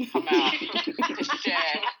has come out to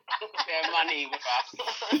share their money with us.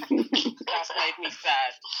 That's made me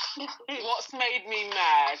sad. What's made me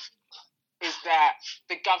mad is that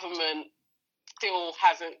the government still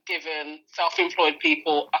hasn't given self-employed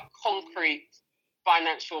people a concrete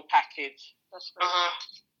financial package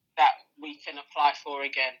that we can apply for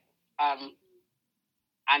again.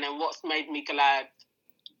 And then what's made me glad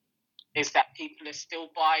is that people are still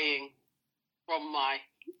buying from my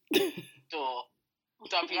door.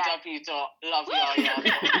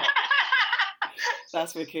 www.loveyaya.com.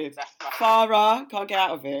 That's wicked. That's my Farah, can't get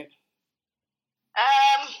out of it.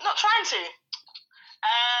 Not trying to.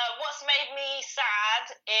 What's made me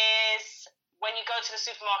sad is when you go to the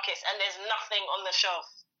supermarkets and there's nothing on the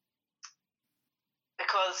shelf.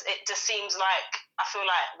 Because it just seems like, I feel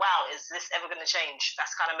like, wow, is this ever going to change?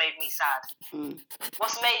 That's kind of made me sad.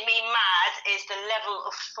 What's made me mad is the level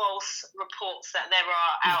of false reports that there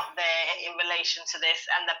are out there in relation to this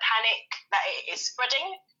and the panic that it is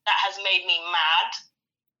spreading. That has made me mad.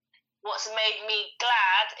 What's made me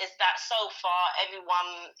glad is that so far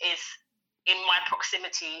everyone is in my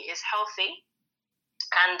proximity is healthy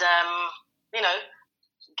and,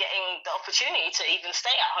 getting the opportunity to even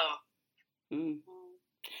stay at home.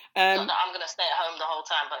 Not that I'm going to stay at home the whole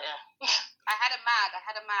time, but yeah. I had a mad.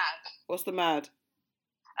 What's the mad?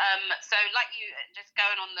 So like you, just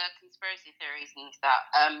going on the conspiracy theories and stuff,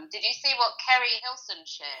 did you see what Kerry Hilson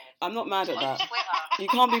shared? I'm not mad at on that. Twitter? You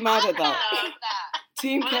can't be mad at that.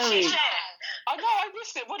 Team What did Kerry. she share? I know, I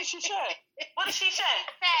missed it. What did she share? What did she share?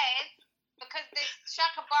 Said because this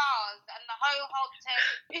Shaka Bars and the whole tech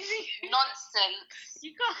nonsense.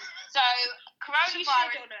 So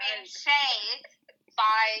coronavirus being shared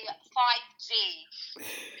by 5G.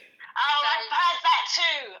 Oh, I've heard that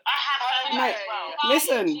too. I have heard that Mate, as well. 5G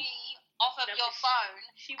listen. off of your phone.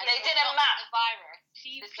 And They did a stop map. the virus.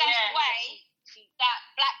 The same way that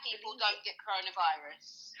black people don't get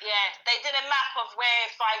coronavirus. Yeah, they did a map map of where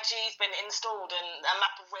 5G's been installed and a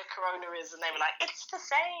map of where Corona is, and they were like, it's the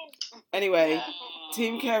same. Anyway,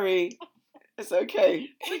 Team Kerry, it's okay.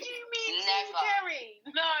 What do you mean, Never. Team Kerry?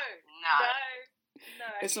 No.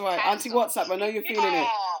 It's all right. Auntie WhatsApp, I know you're feeling it.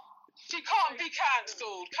 She can't be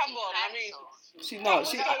cancelled. Come on, I mean, She's not.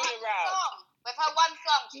 she's She, going around. With her one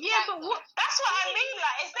song, she Yeah, but cancelled. what? That's what I mean.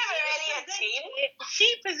 Like, is there really a team? She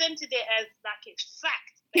presented it as like it's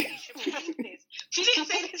fact that you should believe this. She didn't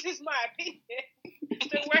say this is my opinion.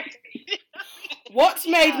 Don't worry. what's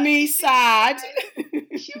made me sad?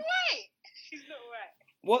 She's right. She's not right.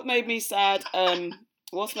 What made me sad?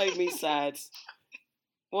 What's made me sad?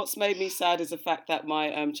 What's made me sad is the fact that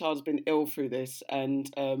my child's been ill through this, and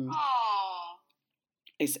Aww.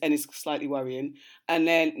 it's slightly worrying. And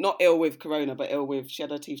then not ill with corona, but ill with she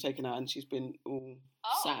had her teeth taken out, and she's been all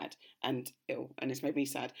sad and ill, and it's made me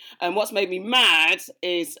sad. And what's made me mad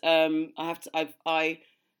is no,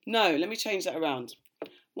 let me change that around.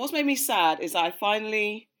 What's made me sad is I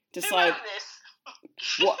finally decide.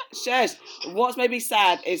 What's made me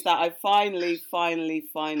sad is that I finally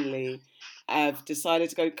have decided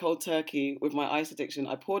to go cold turkey with my ice addiction.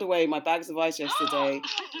 I poured away my bags of ice yesterday,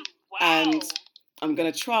 and I'm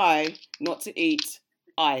gonna try not to eat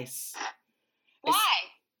ice. Why?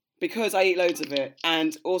 Because I eat loads of it,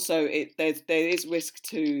 and also there is risk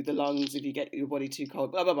to the lungs if you get your body too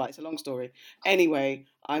cold. Blah blah blah. It's a long story. Anyway,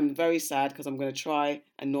 I'm very sad because I'm going to try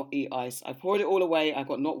and not eat ice. I poured it all away. I've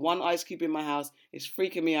got not one ice cube in my house. It's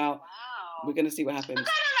freaking me out. Wow. We're going to see what happens. I don't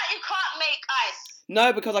know that you can't make ice.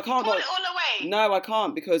 No, because I can't. Pour it all away. No, I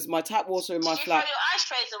can't because my tap water in my You flat. throw your ice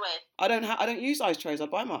trays away. I don't use ice trays. I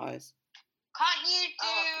buy my ice. Can't you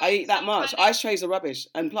do? I eat that some much. kind of- Ice trays are rubbish,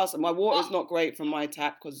 and plus my water's not great from my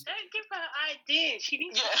tap because. Don't give her ideas. She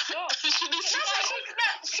needs to stop. Listen,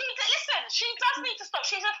 she does need to stop.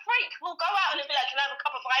 She's a freak. We'll go out and be like, can I have a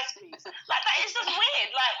cup of ice, please? Like, that is just weird.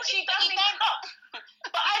 Like, she does need to stop.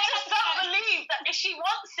 But I just don't believe that if she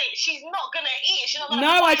wants it, she's not going to eat it. She's not gonna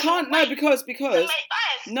No, I find can't. a No, way because to make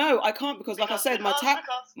ice. no, I can't because like I said, my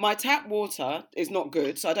Because- tap water is not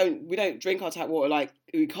good, so we don't drink our tap water like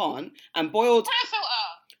we can't. And boiled, Put a filter.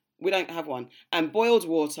 we don't have one. And boiled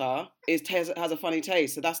water has a funny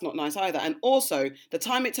taste, so that's not nice either. And also, the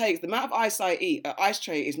time it takes, the amount of ice I eat, an ice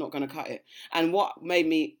tray is not going to cut it. And what made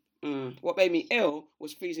me ill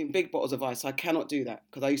was freezing big bottles of ice. So I cannot do that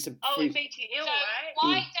because I used to Oh, freeze. it makes you ill, So right?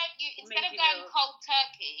 why don't you, instead of Maybe going ill. cold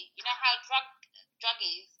turkey, you know how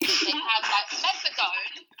druggies, they have like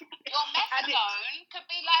methadone? Your methadone could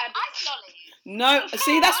be like ice lollies. No,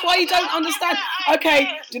 see, that's why you don't understand. Okay,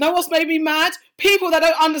 do you know what's made me mad? People that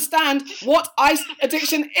don't understand what ice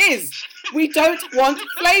addiction is. We don't want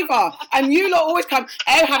flavour. And you lot always come,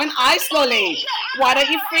 oh, have an ice lolly. Why don't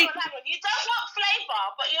you freak? You don't want flavour,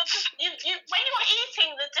 but you're just when you're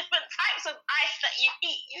eating the different types of ice that you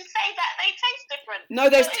eat, you say that they taste different. No,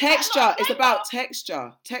 there's So is that not texture. It's flavour? about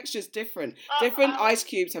texture. Texture's different. Different ice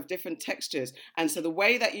cubes have different textures, and so the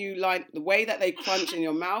way that they crunch in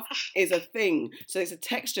your mouth is a thing. So it's a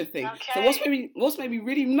texture thing. So Okay. what's made me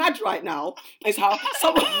really mad right now is how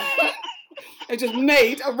someone has just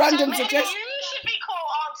made a random Maybe suggestion. you should be called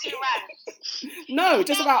Auntie Rant. No,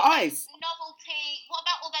 just about ice. Novelty. What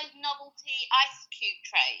about all those novelty ice cube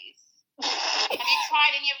trays? Have you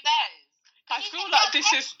tried any of those? I feel like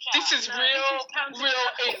this is No,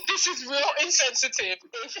 this is real insensitive.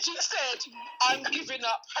 If she said I'm giving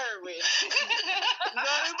up heroin,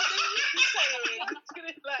 nobody would be saying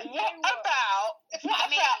what about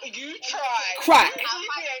you try Crack. and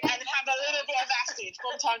have a little bit of acid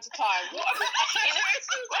from time to time. What about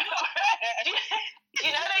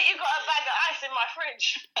You know that you got a bag of ice in my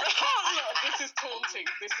fridge. This is taunting.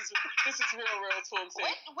 This is real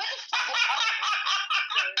taunting.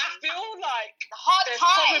 I feel like Hard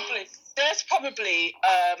times. there's probably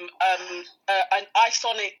an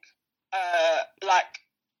Isonic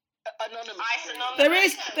anonymous. Ice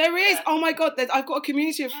anonymous. There is. Oh my God! I've got a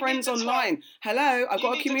community of friends online. Hello, I've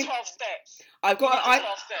got a community. 12 steps. I've got. You need the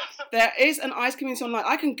 12 steps. There is an ice community online.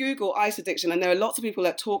 I can Google ice addiction, and there are lots of people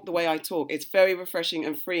that talk the way I talk. It's very refreshing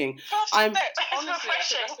and freeing. 12 I'm- steps. It's Honestly, I think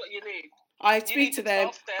refreshing. that's what you need. I need speak to the them.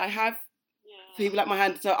 12 steps. I have people at my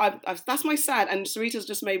hand. So that's my sad. And Sarita's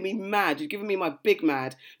just made me mad. You've given me my big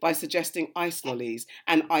mad by suggesting ice lollies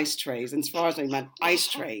and ice trays. And as far as I know, ice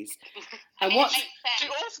trays. And what? It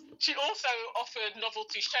makes sense. She also offered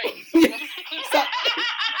novelty shapes. So-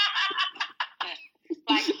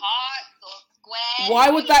 Like hearts or squares. Why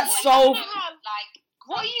would that solve- Like,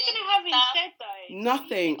 What are you going to have instead, though?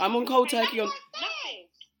 Nothing. I'm on cold turkey on. Nothing.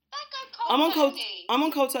 I'm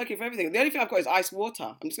on cold turkey for everything. The only thing I've got is ice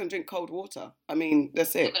water. I'm just gonna drink cold water. I mean,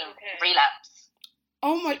 that's You're it. gonna relapse.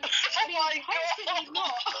 Oh my. Oh my Hopefully god!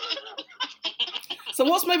 not. So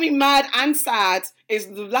what's made me mad and sad is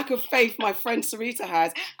the lack of faith my friend Sarita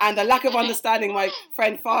has and the lack of understanding my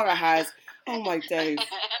friend Farah has. Oh my days.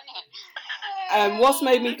 What's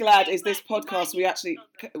made me glad is this podcast.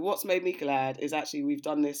 What's made me glad is actually we've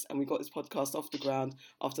done this and we got this podcast off the ground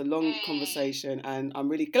after a long conversation, and I'm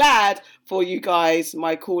really glad for you guys,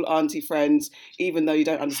 my cool auntie friends, even though you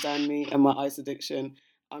don't understand me and my ice addiction.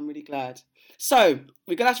 I'm really glad. So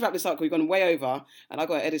we're gonna have to wrap this up because we've gone way over, and I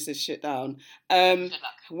gotta edit this shit down.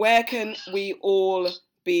 Where can we all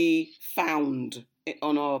be found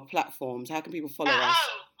on our platforms? How can people follow us?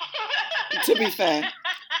 To be fair.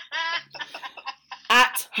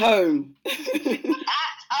 At home. At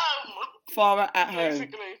home. Farah at home.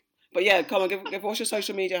 Basically. But yeah, come on, give what's your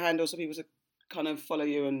social media handle so people to kind of follow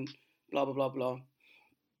you and blah blah blah blah.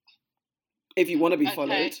 If you want to be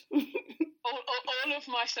followed. All of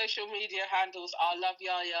my social media handles are Love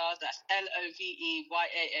Yaya. That's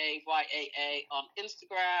LOVEYAAYAA on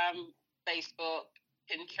Instagram, Facebook,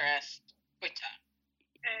 Pinterest, Twitter.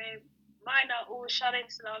 Mine are all Sade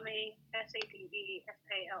Salami, SADESALAMI,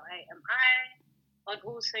 on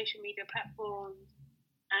all social media platforms,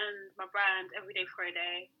 and my brand Everyday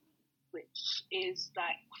Friday, which is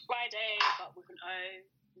like Friday but with an O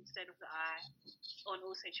instead of the I, on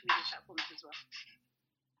all social media platforms as well.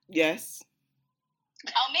 Yes.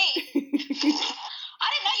 Oh, me? I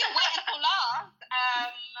didn't know you were waiting for last. I'm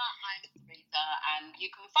Sarita, and you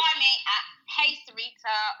can find me at Hey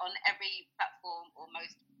Sarita on every platform, or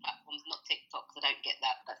most platforms, not TikTok, because I don't get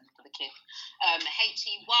that. That's for the kids.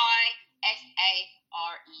 HEYSARETA. Hey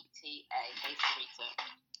Sarita.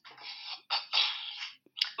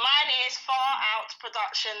 Mine is Far Out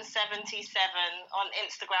Production 77 on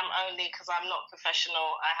Instagram only because I'm not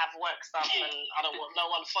professional. I have work stuff and I don't want no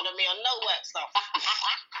one to follow me on no work stuff.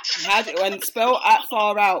 And spell at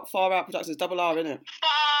Far Out Productions, double R, innit?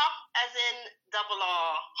 Far as in double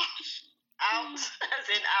R. Out as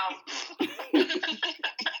in out.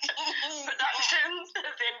 Productions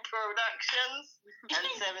as in productions and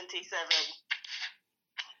 77.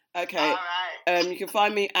 Okay. All right. You can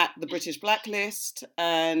find me at The British Blacklist,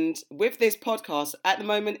 and with this podcast at the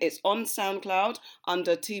moment it's on SoundCloud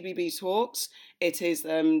under TBB Talks. It is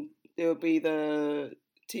it'll be the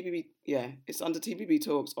TBB, it's under TBB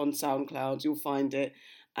Talks on SoundCloud. You'll find it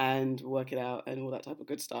and work it out and all that type of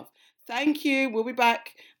good stuff. Thank you. We'll be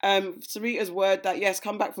back. Sarita's word that yes,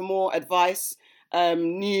 come back for more advice,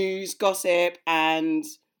 news, gossip, and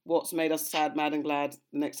what's made us sad, mad, and glad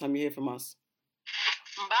the next time you hear from us.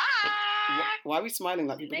 Bye. Why are we smiling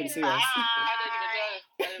like people can see us? I don't even know.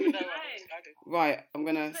 I don't even know what I'm excited. Right, I'm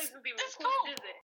gonna. It's not even being It's recorded, cool. is it?